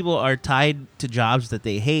lot out. of people are tied to jobs that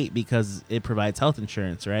they hate because it provides health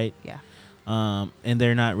insurance, right? Yeah. And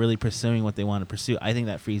they're not really pursuing what they want to pursue. I think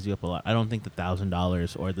that frees you up a lot. I don't think the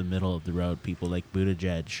 $1,000 or the middle of the road people like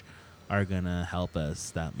Buttigieg are gonna help us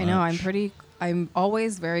that much. I know. I'm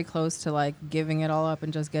always very close to like giving it all up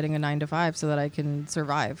and just getting a 9 to 5 so that I can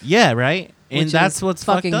survive. Yeah, right. And Which that's is what's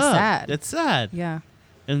fucking fucked up. sad. It's sad. Yeah.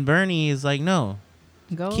 And Bernie is like, no,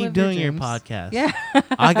 Go keep live doing your dreams. podcast. Yeah.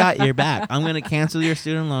 I got your back. I'm gonna cancel your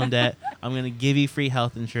student loan debt. I'm gonna give you free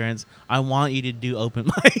health insurance. I want you to do open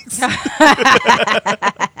mics.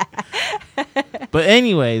 But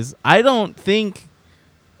anyways, I don't think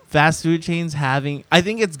fast food chains I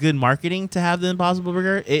think it's good marketing to have the Impossible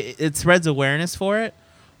Burger. It spreads awareness for it,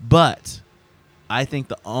 but I think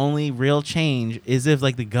the only real change is if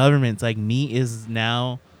like the government's like meat is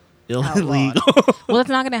now illegal. Well, it's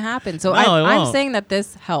not going to happen. So No, it I'm won't. saying that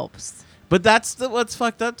this helps. But that's what's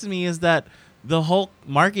fucked up to me is that the whole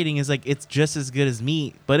marketing is like it's just as good as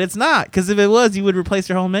meat, but it's not. Because if it was, you would replace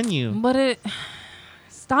your whole menu. But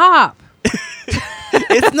stop.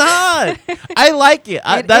 It's not. I like it.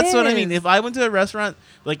 It That's what I mean. is. If I went to a restaurant,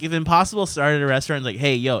 like if Impossible started a restaurant, like,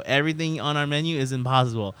 hey, yo, everything on our menu is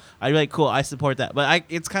Impossible, I'd be like, cool, I support that. But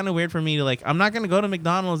it's kind of weird for me to like, I'm not gonna go to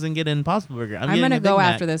McDonald's and get an Impossible Burger. I'm going to getting a go Big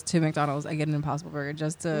Mac. after this to McDonald's and get an Impossible Burger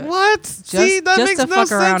just to What? See, that just makes to no fuck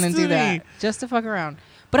sense around and to do me. that. Just to fuck around.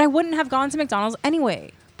 But I wouldn't have gone to McDonald's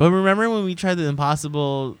anyway. But remember when we tried the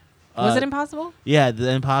Impossible? Was it impossible? Yeah, the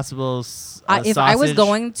Impossible. If I was sausage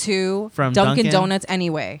going to from Dunkin' Dunkin'? Donuts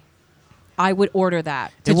anyway, I would order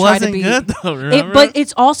that to it try wasn't to be good though. Remember? But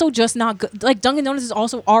it's also just not good. Like Dunkin' Donuts is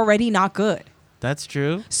also already not good. That's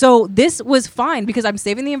true. So this was fine because I'm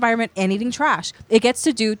saving the environment and eating trash. It gets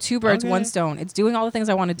to do 2 birds, Okay. 1 stone. It's doing all the things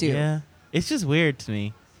I want to do. Yeah, it's just weird to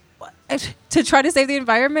me. To try to save the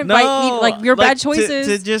environment by like your bad choices.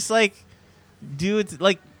 To just like do it.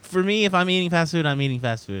 Like for me, if I'm eating fast food, I'm eating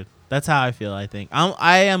fast food. That's how I feel. I think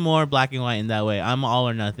I am more black and white in that way. I'm all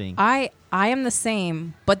or nothing. I am the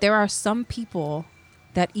same, but there are some people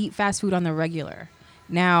that eat fast food on the regular.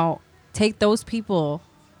 Now, take those people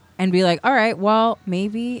and be like, all right, well,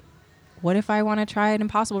 maybe what if I want to try an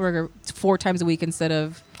Impossible Burger 4 times a week instead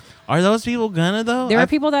of... Are those people gonna though? There are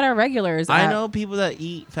people that are regulars. I know people that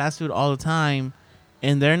eat fast food all the time,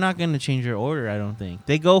 and they're not gonna change their order. I don't think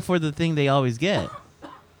they go for the thing they always get.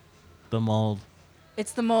 The mold.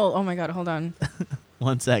 It's the mold. Oh my God! Hold on.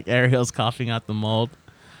 1 sec. Ariel's coughing out the mold.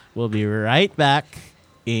 We'll be right back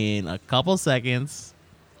in a couple seconds.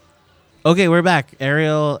 Okay, we're back.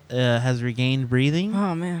 Ariel has regained breathing.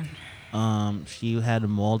 Oh man. She had a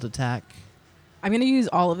mold attack. I'm gonna use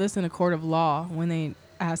all of this in a court of law when they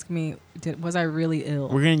ask me, was I really ill?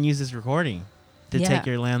 We're gonna use this recording to take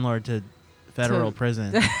your landlord to federal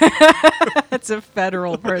prison. It's a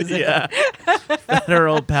federal prison. Yeah.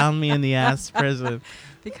 Federal pound me in the ass prison.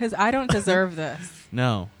 Because I don't deserve this.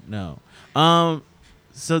 No.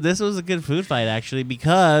 So this was a good food fight actually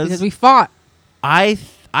because we fought. I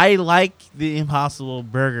like the Impossible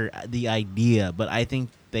Burger, the idea, but I think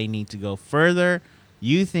they need to go further.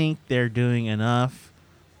 You think they're doing enough?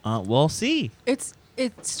 We'll see.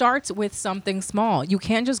 It starts with something small. You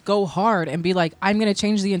can't just go hard and be like, I'm going to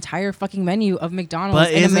change the entire fucking menu of McDonald's,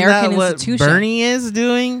 but an American that what institution. Bernie is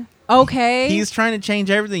doing? Okay. He's trying to change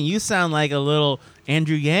everything. You sound like a little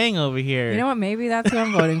Andrew Yang over here. You know what? Maybe that's who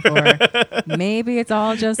I'm voting for. Maybe it's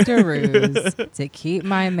all just a ruse to keep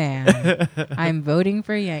my man. I'm voting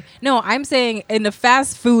for Yang. No, I'm saying in the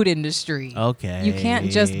fast food industry. Okay. You can't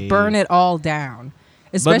just burn it all down.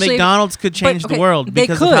 Especially but McDonald's could change the world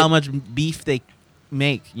because of how much beef they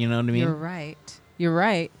make. You know what I mean? You're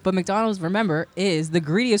right. But McDonald's, remember, is the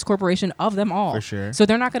greediest corporation of them all. For sure. So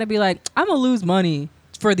they're not going to be like, I'm going to lose money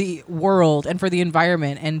for the world and for the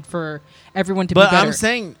environment and for everyone to be better. But I'm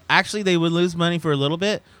saying, actually, they would lose money for a little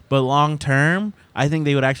bit, but long term, I think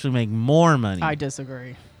they would actually make more money. I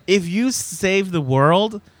disagree. If you save the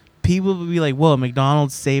world, people would be like, whoa,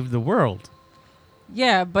 McDonald's saved the world.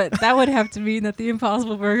 Yeah, but that would have to mean that the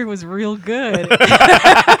Impossible Burger was real good.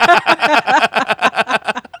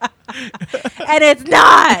 And it's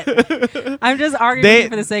not. I'm just arguing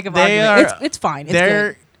for the sake of argument. It's fine. It's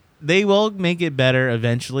good. They will make it better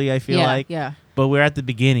eventually, I feel like. Yeah. But we're at the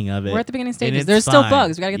beginning of it. We're at the beginning stages. There's still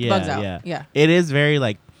bugs. We got to get the bugs out. Yeah. It is very,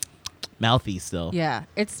 like, mouthy still. Yeah.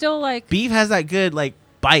 It's still like... Beef has that good, like,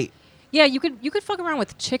 bite. Yeah, you could fuck around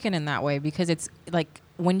with chicken in that way because it's, like,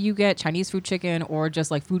 when you get Chinese food chicken or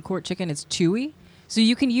just, like, food court chicken, it's chewy. So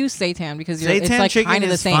you can use seitan because it's, like, kind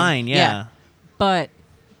of the same. Fine, yeah. But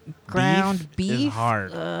ground beef is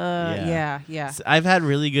hard. Yeah. I've had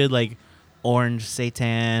really good, like, orange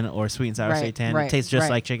seitan or sweet and sour seitan. It tastes just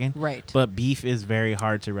like chicken. Right. But beef is very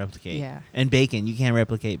hard to replicate. Yeah. And bacon. You can't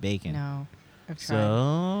replicate bacon. No. I've tried.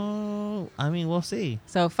 So, I mean, we'll see.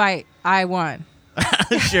 So, fight. I won.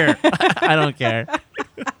 Sure. I don't care.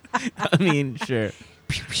 I mean, sure.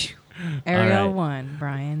 Ariel 1,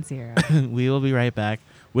 Brian 0. We will be right back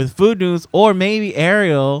with food news, or maybe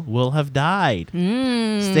Ariel will have died.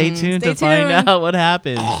 Stay tuned to find out what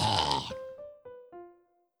happened.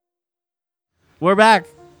 We're back.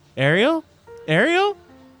 Ariel? I'm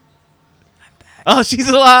back. Oh, she's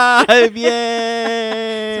alive.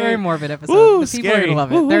 Yay. It's a very morbid episode. Woo, the people are going to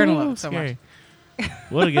love it. They're going to love it so scary. much.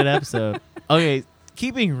 What a good episode. Okay,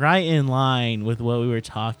 keeping right in line with what we were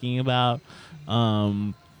talking about,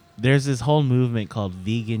 there's this whole movement called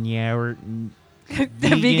veganuary.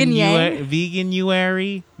 Veganuary.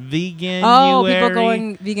 Oh, people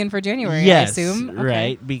going vegan for January, yes, I assume. Okay.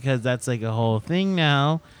 Right, because that's like a whole thing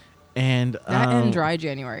now. And that and dry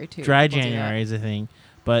January, too. Dry January is a thing.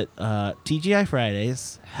 But TGI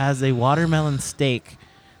Fridays has a watermelon steak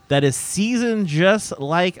that is seasoned just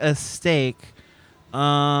like a steak.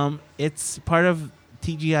 It's part of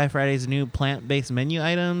TGI Fridays' new plant-based menu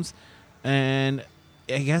items. And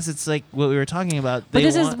I guess it's like what we were talking about. But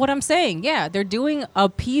this is what I'm saying. Yeah, they're doing a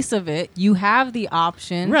piece of it. You have the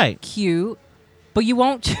option. Right. Cute. But you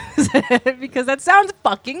won't choose it because that sounds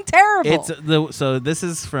fucking terrible. So this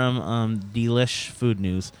is from Delish Food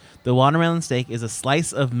News. The watermelon steak is a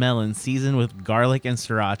slice of melon seasoned with garlic and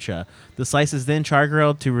sriracha. The slice is then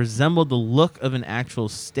char-grilled to resemble the look of an actual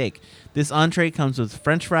steak. This entree comes with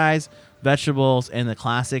French fries, vegetables, and the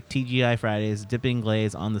classic TGI Fridays dipping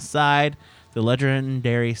glaze on the side. The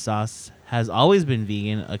legendary sauce has always been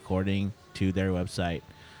vegan, according to their website.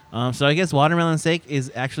 So I guess watermelon steak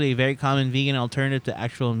is actually a very common vegan alternative to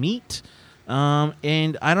actual meat.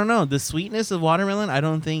 And I don't know, the sweetness of watermelon I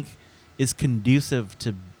don't think is conducive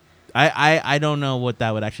to... I don't know what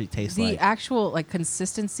that would actually taste like. The actual like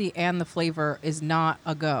consistency and the flavor is not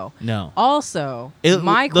a go. No. Also, the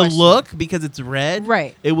question... look, because it's red,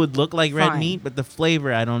 right? It would look like red meat, but the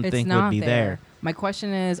flavor I don't think would be there. My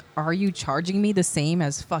question is, are you charging me the same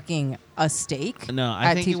as fucking a steak? No,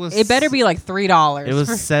 I think it was. It better be like $3. It was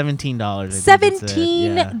 $17.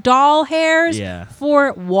 17 doll hairs Yeah.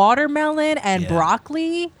 for watermelon and Yeah.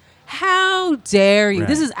 broccoli. How dare you? Right.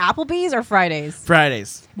 This is Applebee's or Fridays?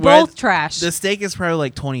 Fridays. Both trash. The steak is probably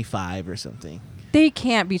like 25 or something. They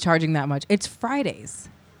can't be charging that much. It's Fridays.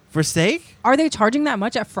 For steak? Are they charging that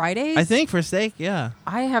much at Fridays? I think for steak, yeah.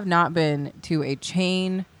 I have not been to a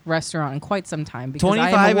chain restaurant in quite some time because I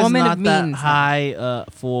 25 am a is woman not of that means. high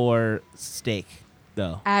for steak,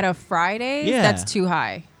 though. At a Fridays, Yeah. that's too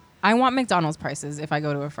high. I want McDonald's prices if I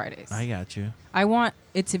go to a Fridays. I got you. I want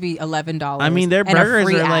it to be $11. I mean, their and a burgers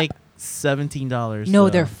free are app. like $17. No, so.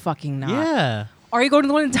 they're fucking not. Yeah. Are you going to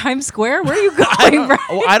the one in Times Square? Where are you I going, don't,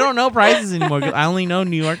 bro? I don't know prices anymore. 'Cause I only know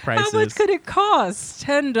New York prices. How much could it cost?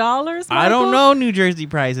 $10? I don't know New Jersey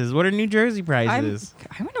prices. What are New Jersey prices?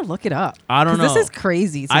 I'm going to look it up. I don't 'Cause know. This is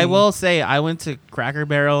crazy. to I me. will say I went to Cracker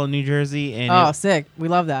Barrel in New Jersey, and Oh, sick. We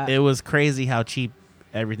love that. it was crazy how cheap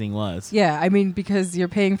everything was. Yeah, I mean, because you're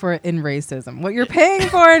paying for it in racism. What you're paying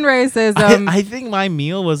for in racism. I think my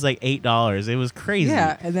meal was like $8. It was crazy.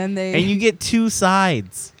 yeah, and then they. And you get two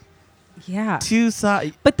sides. yeah. Two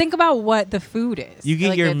sides. But think about what the food is. You get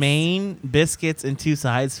Like, your it's- main biscuits and two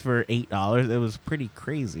sides for $8. It was pretty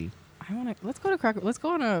crazy. I want to. Let's go to Cracker. Let's go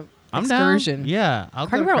on a I'm excursion. down. Yeah, I'll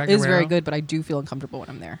Cracker go to Barrel Cracker is very Barrel. good, but I do feel uncomfortable when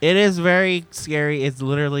I'm there. It is very scary. It's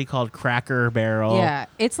literally called Cracker Barrel. Yeah,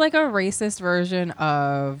 it's like a racist version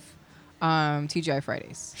of TGI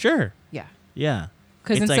Fridays. Sure. Yeah. Yeah.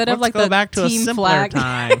 Because It's instead like, of like let's go the back to a team simpler flag,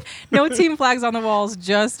 time. no team flags on the walls,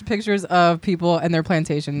 just pictures of people and their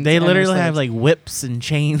plantations. They and their literally have slaves. like whips and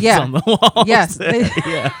chains Yeah. on the walls. Yes, they-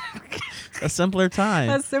 yeah. A simpler time.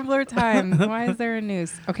 a simpler time. Why is there a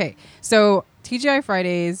noose? Okay, so TGI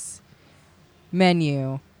Fridays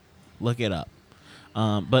menu. Look it up.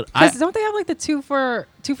 But Because don't they have like the 2 for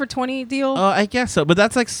 $20 deal? I guess so. But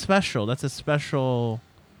that's like special. That's a special,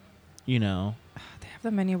 you know. They have the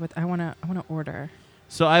menu with I wanna order.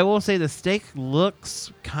 So I will say the steak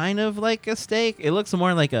looks kind of like a steak. It looks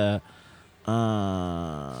more like a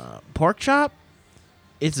pork chop.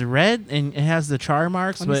 It's red and it has the char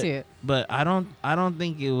marks, Let me see it. but I don't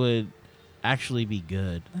think it would actually be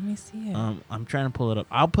good. Let me see it. I'm trying to pull it up.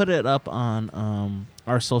 I'll put it up on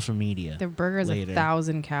our social media. The burger is later.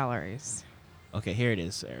 1,000 calories. Okay, here it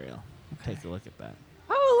is, Ariel. Okay. Take a look at that.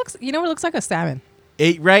 Oh, it looks. You know what? It looks like a salmon.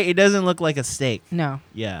 It doesn't look like a steak. No,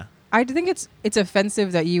 Yeah. I think it's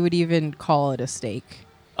offensive that you would even call it a steak.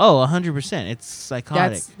 Oh, 100%. It's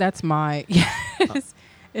psychotic. That's my yeah.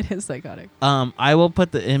 It is psychotic. I will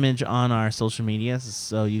put the image on our social media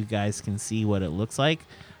so you guys can see what it looks like.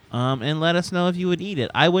 And let us know if you would eat it.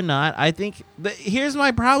 I would not. I think here's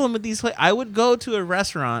my problem with these. I would go to a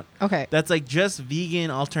restaurant Okay. that's like just vegan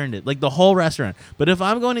alternative, like the whole restaurant. But if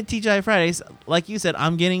I'm going to TGI Fridays, like you said,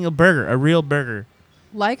 I'm getting a burger, a real burger.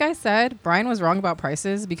 Like I said, Brian was wrong about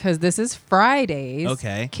prices because this is Fridays.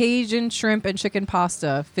 Okay. Cajun shrimp and chicken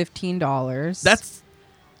pasta, $15. That's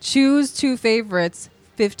choose 2 favorites,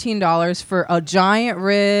 $15 for a giant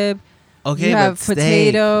rib. okay. You but have steak.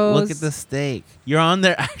 potatoes. Look at the steak. You're on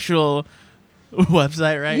their actual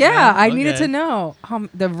website right now. Yeah, I needed Okay. to know.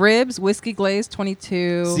 The ribs, whiskey glaze,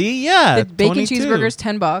 22. See, yeah, the bacon 22. cheeseburgers,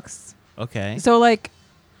 $10. Okay. So like,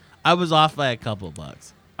 I was off by a couple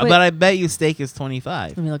bucks. But- But I bet you steak is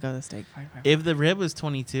 25. let me look at the steak. Fine. If the rib was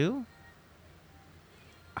 22,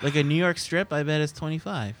 like a New York strip, I bet it's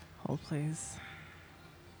 25. Hold please.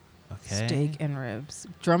 Okay. Steak and ribs.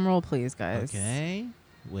 Drum roll, please, guys. Okay.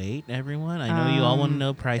 Wait, everyone. I know you all want to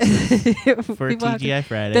know prices for People have to- TGI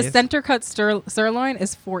Fridays. The center cut sirloin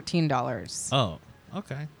is $14. Oh,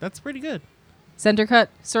 okay. That's pretty good. Center cut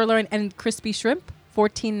sirloin and crispy shrimp,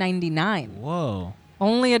 $14.99. Whoa.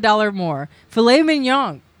 Only $1 more. Filet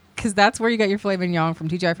mignon, because that's where you get your filet mignon from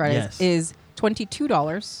TGI Fridays, Yes. is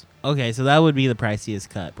 $22. Okay, so that would be the priciest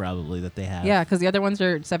cut probably that they have. Yeah, because the other ones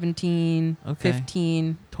are 17, Okay.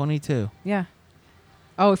 15. 22. Yeah.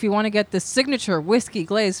 Oh, if you want to get the signature whiskey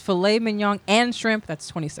glazed filet mignon and shrimp,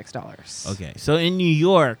 that's $26. Okay. So in New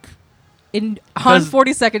York, On 'Cause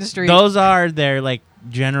 42nd Street. those are their like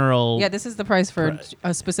general. Yeah, this is the price for Pri-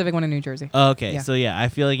 a specific one in New Jersey. Okay. Yeah. So yeah, I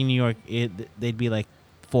feel like in New York they'd be like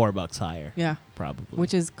 $4 higher. Yeah, Probably.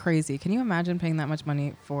 which is crazy. Can you imagine paying that much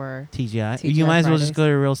money for? TGI. TGI You might as well Fridays. just go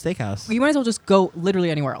to a real steakhouse. You might as well just go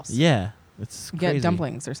literally anywhere else. Yeah. It's Get crazy.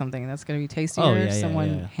 dumplings or something. That's going to be tastier. Oh, yeah,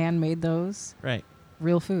 Someone yeah. handmade those. Right.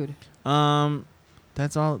 Real food.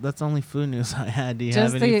 That's all. That's only food news I had. Do you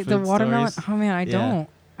Just have any the food watermelon. stories? Oh man, I Yeah.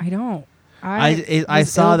 don't. I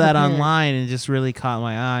was saw that ill-prepared. online and it just really caught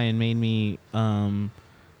my eye and made me.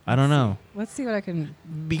 I don't know. Let's see what I can.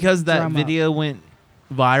 Because that drum up. video went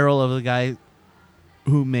viral of the guy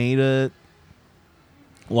who made a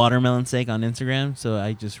watermelon steak on Instagram, so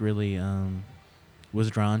I just really was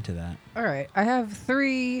drawn to that. All right, I have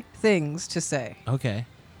 3 things to say. Okay.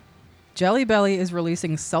 Jelly Belly is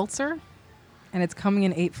releasing seltzer, and it's coming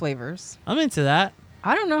in 8 flavors. I'm into that.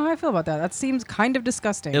 I don't know how I feel about that. That seems kind of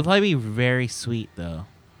disgusting. It'll probably be very sweet, though.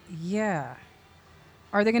 Yeah.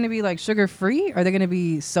 Are they going to be like sugar-free? Are they going to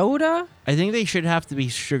be soda? I think they should have to be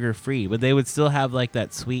sugar-free, but they would still have like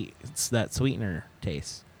that sweetener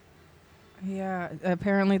taste. Yeah.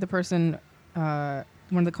 Apparently the person, one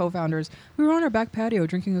of the co-founders, we were on our back patio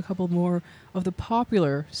drinking a couple more of the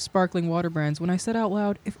popular sparkling water brands when I said out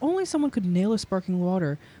loud, if only someone could nail a sparkling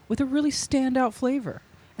water with a really standout flavor.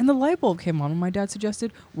 And the light bulb came on when my dad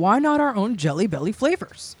suggested, why not our own Jelly Belly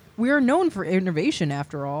flavors? We are known for innovation,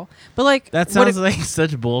 after all. But like that sounds like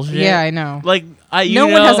such bullshit. Yeah, I know. Like no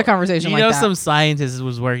one has a conversation like that. Some scientist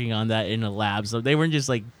was working on that in a lab, so they weren't just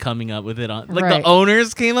like coming up with it on. Like Right. the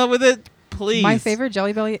owners came up with it. Please. My favorite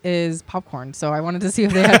Jelly Belly is popcorn, so I wanted to see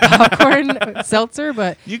if they had popcorn seltzer,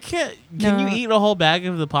 but you can't. Can you eat a whole bag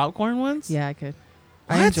of the popcorn ones? yeah, I could.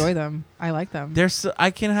 What? I enjoy them. I like them.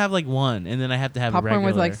 I can have like one, and then I have to have popcorn a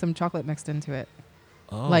regular. with like some chocolate mixed into it,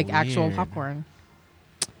 Oh, like actual weird. popcorn.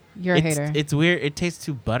 You're a hater. It's weird. It tastes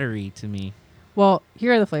too buttery to me. Well,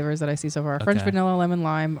 here are the flavors that I see so far: French Okay. vanilla, lemon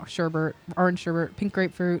lime, sherbet, orange sherbet, pink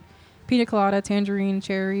grapefruit, pina colada, tangerine,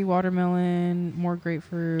 cherry, watermelon, more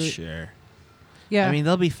grapefruit. Sure. Yeah, I mean,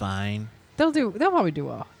 they'll be fine. they'll probably do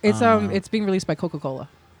well. It's it's being released by Coca-Cola,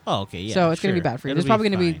 Oh, okay. Yeah. so it's gonna be sure. bad for you. It'll There's probably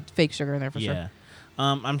gonna be fine. fake sugar in there for Yeah. sure.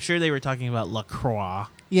 I'm sure they were talking about La Croix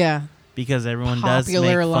Yeah. because everyone does make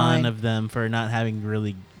Popular fun line. of them for not having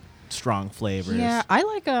really strong flavors. Yeah, I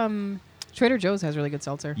like Trader Joe's has really good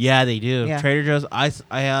seltzer. Yeah, they do. Yeah. Trader Joe's. I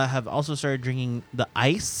have also started drinking the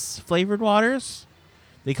ice flavored waters.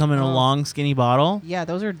 They come in a Oh. long, skinny bottle. Yeah,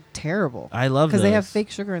 those are terrible I love because those. they have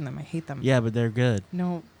fake sugar in them. I hate them. Yeah, but they're good.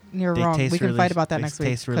 No, you're They wrong. taste We can really- fight about that they next week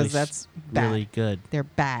taste because really that's bad. Really good. They're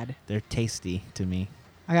bad. They're tasty to me.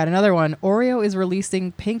 I got another one. Oreo is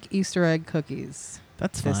releasing pink Easter egg cookies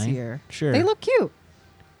That's this fine. year. Sure. They look cute.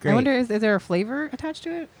 great. I wonder is there a flavor attached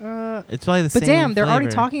to it? It's probably the same. But damn, they're already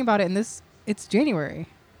flavor. talking about it in this. It's January.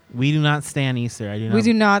 We do not stand Easter. I do not. We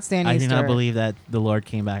do not stand I Easter. do not believe that the Lord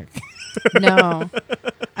came back. No.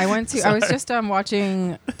 I was just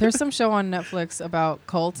watching. There's some show on Netflix about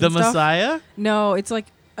cults. The and stuff. Messiah? No, it's like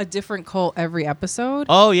a different cult every episode.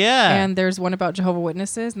 Oh yeah. And there's one about Jehovah's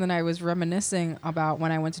Witnesses, and then I was reminiscing about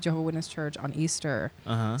when I went to Jehovah's Witness church on Easter.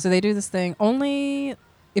 uh-huh. So they do this thing. Only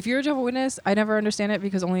if you're a Jehovah's Witness, I never understand it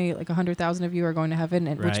because only like 100,000 of you are going to heaven,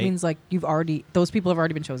 and which Right. means like those people have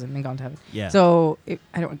already been chosen and gone to heaven. Yeah. So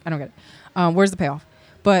I don't get it. Where's the payoff?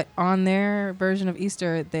 But on their version of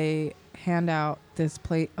Easter, they hand out this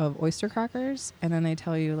plate of oyster crackers, and then they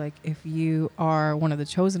tell you like if you are one of the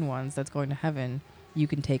chosen ones that's going to heaven, you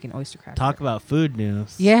can take an oyster cracker. Talk about food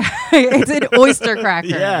news. Yeah, it's an oyster cracker.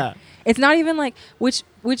 Yeah. It's not even like which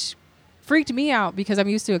freaked me out because I'm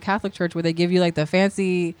used to a Catholic church where they give you like the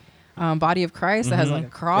fancy body of Christ that has Mhm. like a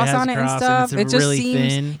cross It has on a it and cross stuff. and it it's just really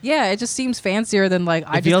seems thin. it just seems fancier than like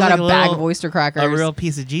I It just feels got like a a bag little- of oyster crackers. A real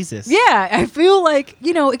piece of Jesus. Yeah, I feel like,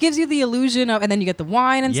 it gives you the illusion of, and then you get the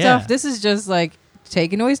wine and Yeah. stuff. This is just like,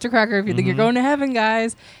 take an oyster cracker if you think you're Mhm. going to heaven,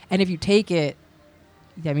 guys. And if you take it,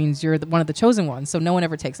 that means you're one of the chosen ones. So no one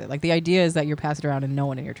ever takes it. Like the idea is that you're passed around and no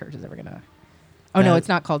one in your church is ever going to. Oh, no, That- it's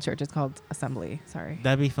not called church. It's called assembly. Sorry.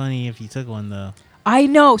 That'd be funny if you took one though. I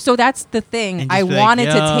know. So that's the thing. And I just be like, wanted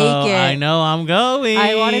to "Yo, take it. I know I'm going.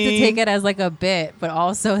 I wanted to take it as like a bit, but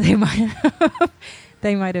also they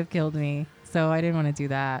might have killed me. So I didn't want to do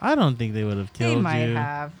that. I don't think they would have killed They might you.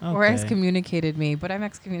 have, or Okay. excommunicated me, but I'm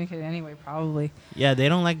excommunicated anyway, probably. Yeah, they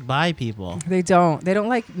don't like bi people. They don't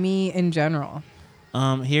like me in general.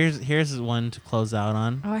 Here's one to close out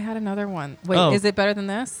on. Oh, I had another one. Wait, Oh. is it better than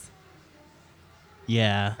this?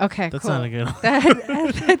 Yeah. Okay, That's cool. not a good one.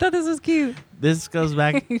 I thought this was cute. This goes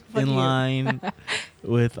back Fuck in you. line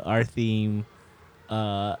with our theme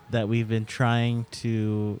that we've been trying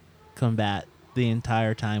to combat the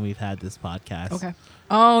entire time we've had this podcast. Okay.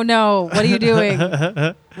 Oh no! What are you doing?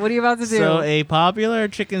 What are you about to do? So a popular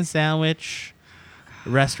chicken sandwich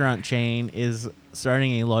restaurant chain is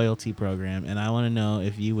starting a loyalty program, and I want to know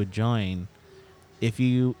if you would join. If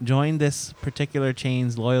you join this particular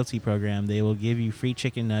chain's loyalty program, they will give you free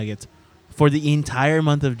chicken nuggets for the entire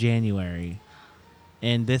month of January.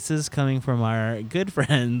 And this is coming from our good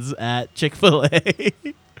friends at Chick-fil-A.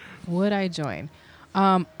 Would I join?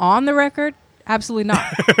 On the record, absolutely not.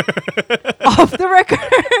 Off the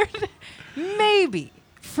record, maybe.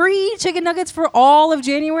 free chicken nuggets for all of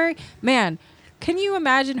January. Man, can you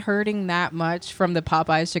imagine hurting that much from the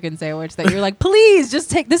Popeyes chicken sandwich that you're like, please just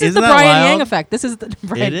take, this is Isn't the that Brian wild? Yang effect. This is the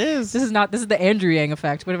Brian, It is. This is the Andrew Yang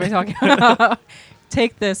effect. What am I talking about?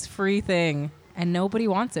 Take this free thing and nobody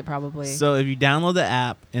wants it probably. So if you download the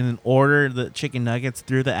app and then order the chicken nuggets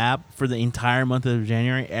through the app for the entire month of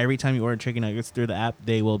January, every time you order chicken nuggets through the app,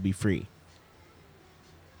 they will be free.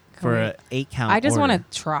 For an 8-count I just order.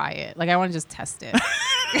 want to try it. Like I want to just test it.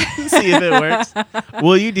 See if it works.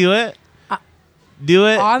 Will you do it? Do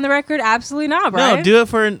it. On the record, absolutely not, Brian. No, do it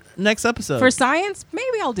for next episode. For science,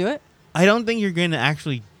 maybe I'll do it. I don't think you're going to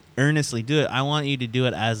actually earnestly do it. I want you to do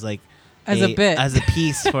it as like As a bit. as a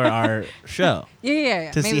piece for our show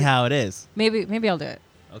Yeah. to maybe, see how it is. Maybe I'll do it.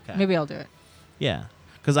 Okay. Maybe I'll do it. Yeah,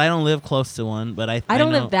 because I don't live close to one, but I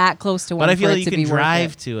don't know, live that close to one. But I for feel it like you to can be worth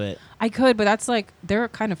drive it. to it. I could, but that's like they're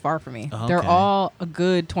kind of far from me. Okay. They're all a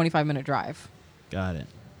good 25-minute drive. Got it.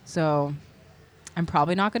 So I'm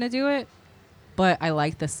probably not going to do it, but I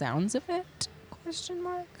like the sounds of it. Question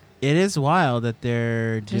mark. It is wild that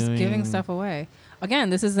they're Just doing giving stuff away. Again,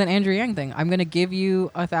 this is an Andrew Yang thing. I'm going to give you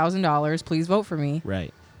 $1,000. Please vote for me.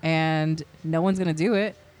 right. And no one's going to do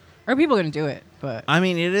it. Or people are going to do it, but I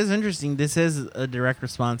mean, it is interesting. This is a direct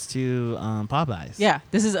response to Popeyes. yeah,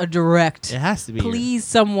 this is a direct. It has to be. Please,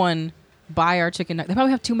 someone buy our chicken nuggets. They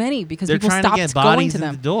probably have too many because They're people trying to stopped get going bodies to in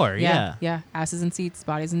them. the door. Yeah. Yeah. Asses in seats,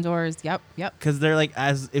 bodies in doors. Yep. Because they're like,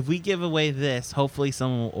 as if we give away this, hopefully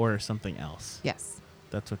someone will order something else. Yes.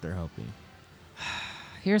 That's what they're hoping.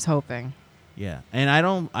 Here's hoping. Yeah. And I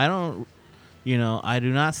don't, I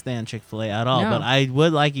do not stand Chick-fil-A at all, No. but I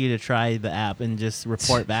would like you to try the app and just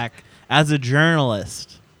report back as a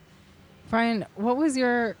journalist. Brian, what was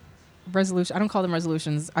your resolution? I don't call them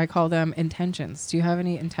resolutions. I call them intentions. Do you have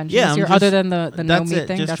any intentions Yeah, I'm here just- other than the no That's meat it.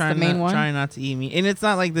 thing? Just That's the trying main one. Trying not to eat meat. And it's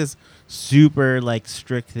not like this super like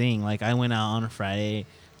strict thing. Like I went out on a Friday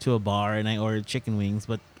to a bar and I ordered chicken wings,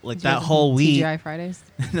 but like Did you that have whole week, TGI Fridays.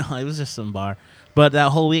 no, it was just some bar. But that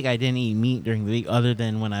whole week I didn't eat meat during the week other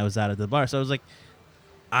than when I was out at the bar. So I was like,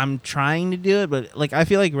 I'm trying to do it, but like I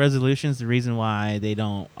feel like resolutions, the reason why they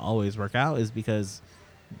don't always work out is because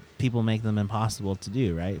people make them impossible to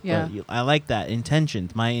do, right? Yeah. But I like that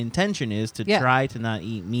intentions. My intention is to Yeah. try to not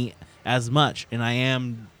eat meat as much, and I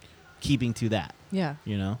am keeping to that, Yeah.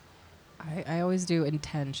 you know? I always do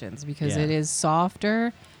intentions because Yeah. it is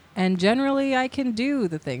softer and generally I can do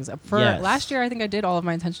the things. For Yes. last year, I think I did all of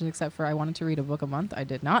my intentions except for I wanted to read a book a month. I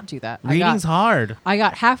did not do that. Reading's hard. I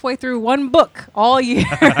got halfway through one book all year.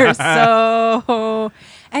 So,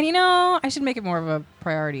 and I should make it more of a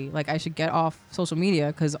priority. Like I should get off social media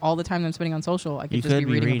because all the time I'm spending on social, I could You just could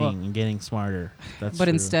be reading a book. and getting smarter. That's But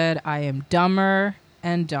true. instead, I am dumber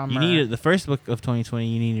and dumber. You need the first book of 2020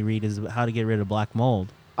 you need to read is How to Get Rid of Black Mold.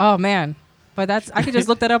 Oh man, but I could just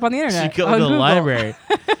look that up on the internet. Should go on to the Google. library.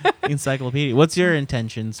 Encyclopedia. What's your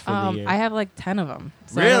intentions for the year? I have like 10 of them.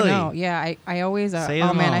 So Really? I don't know. Yeah, I always. Say oh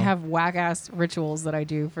them man, I all. have whack ass rituals that I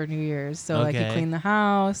do for New Year's. So like you Okay. clean the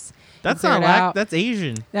house. That's clear not it whack. out. That's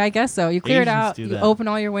Asian. I guess so. You clear it Asians out. do You that. open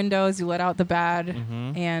all your windows. You let out the bad,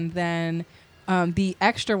 Mhm. and then the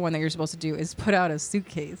extra one that you're supposed to do is put out a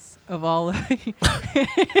suitcase of all. Of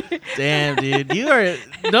Damn, dude. You are.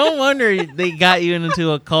 No wonder they got you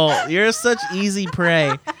into a cult. You're such easy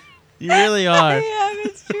prey. You really are. Yeah,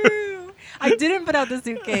 it's true. I didn't put out the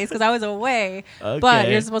suitcase because I was away. Okay. But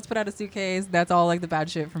you're supposed to put out a suitcase. That's all like the bad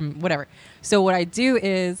shit from whatever. So what I do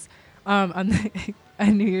is on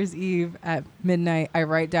New Year's Eve at midnight, I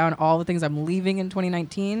write down all the things I'm leaving in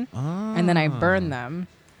 2019, and then I burn them,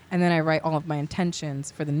 and then I write all of my intentions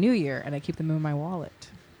for the new year, and I keep them in my wallet.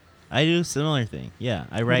 I do a similar thing. Yeah,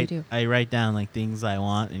 I do you write. do? I write down like things I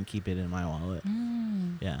want and keep it in my wallet.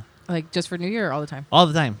 Yeah, Like just for New Year or all the time? all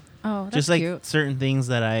the time. Oh, that's Just like cute. certain things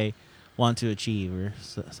that I want to achieve or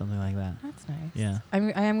something like that. That's nice. Yeah. I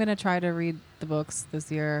am going to try to read the books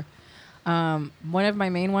this year. One of my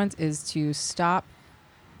main ones is to stop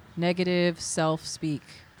negative self-speak.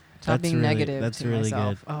 Stop That's being really- negative that's to really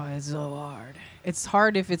myself. Oh, it's so hard. It's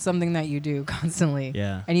hard if it's something that you do constantly.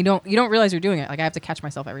 Yeah, And you don't realize you're doing it. Like I have to catch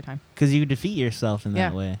myself every time. because you defeat yourself in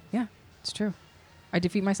that Yeah. way. Yeah, it's true. I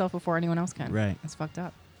defeat myself before anyone else can. Right. It's fucked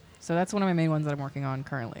up. So that's one of my main ones that I'm working on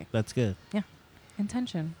currently. That's good.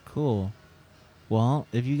 Intention. Cool. Well,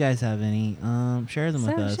 if you guys have any, share them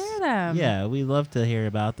with us. Share them. Yeah, we love to hear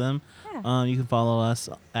about them. Yeah. You can follow us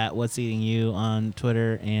at What's Eating You on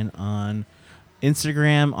Twitter and on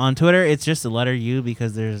Instagram. On Twitter, it's just the letter U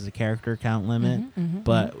because there's a character count limit,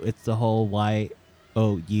 but it's the whole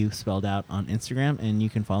YOU spelled out on Instagram. And you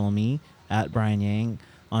can follow me at Brian Yang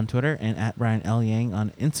on Twitter and at Brian L. Yang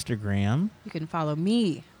on Instagram. You can follow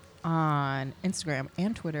me on Instagram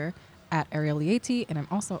and Twitter at Ariel Lieti, and I'm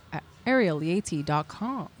also at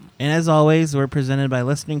ariellieti.com. And as always, we're presented by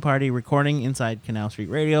Listening Party, recording inside Canal Street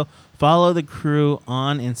Radio. Follow the crew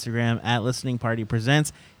on Instagram at Listening Party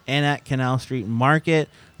Presents and at Canal Street Market.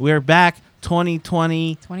 We're back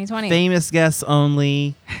 2020. Famous guests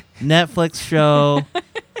only. Netflix show.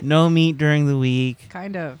 No meat during the week.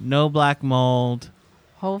 Kind of. No black mold.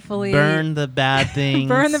 Hopefully. Burn the bad things.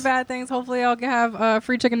 Burn the bad things. Hopefully I'll have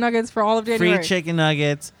free chicken nuggets for all of January. Free chicken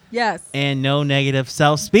nuggets. Yes. And no negative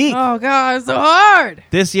self-speak. Oh, God, it's so hard.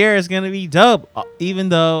 This year is going to be dope, even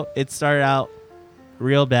though it started out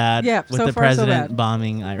real bad with so the far, so president bad.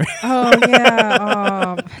 bombing Iran. Oh,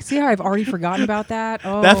 yeah. See how I've already forgotten about that?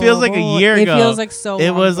 Oh, that feels like a year ago. It feels like so long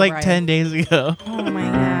It was ago, like Brian. 10 days ago. Oh, my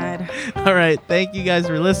God. All right. Thank you guys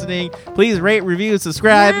for listening. Please rate, review,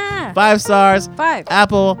 subscribe. Yeah. 5 stars. 5.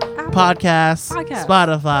 Apple Podcasts. Podcast.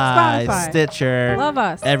 Spotify. Stitcher. Love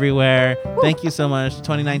us. Everywhere. Woo. Thank you so much.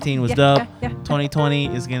 2019 was dope. Yeah.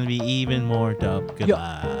 2020 is going to be even more dope.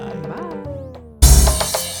 Goodbye. Bye.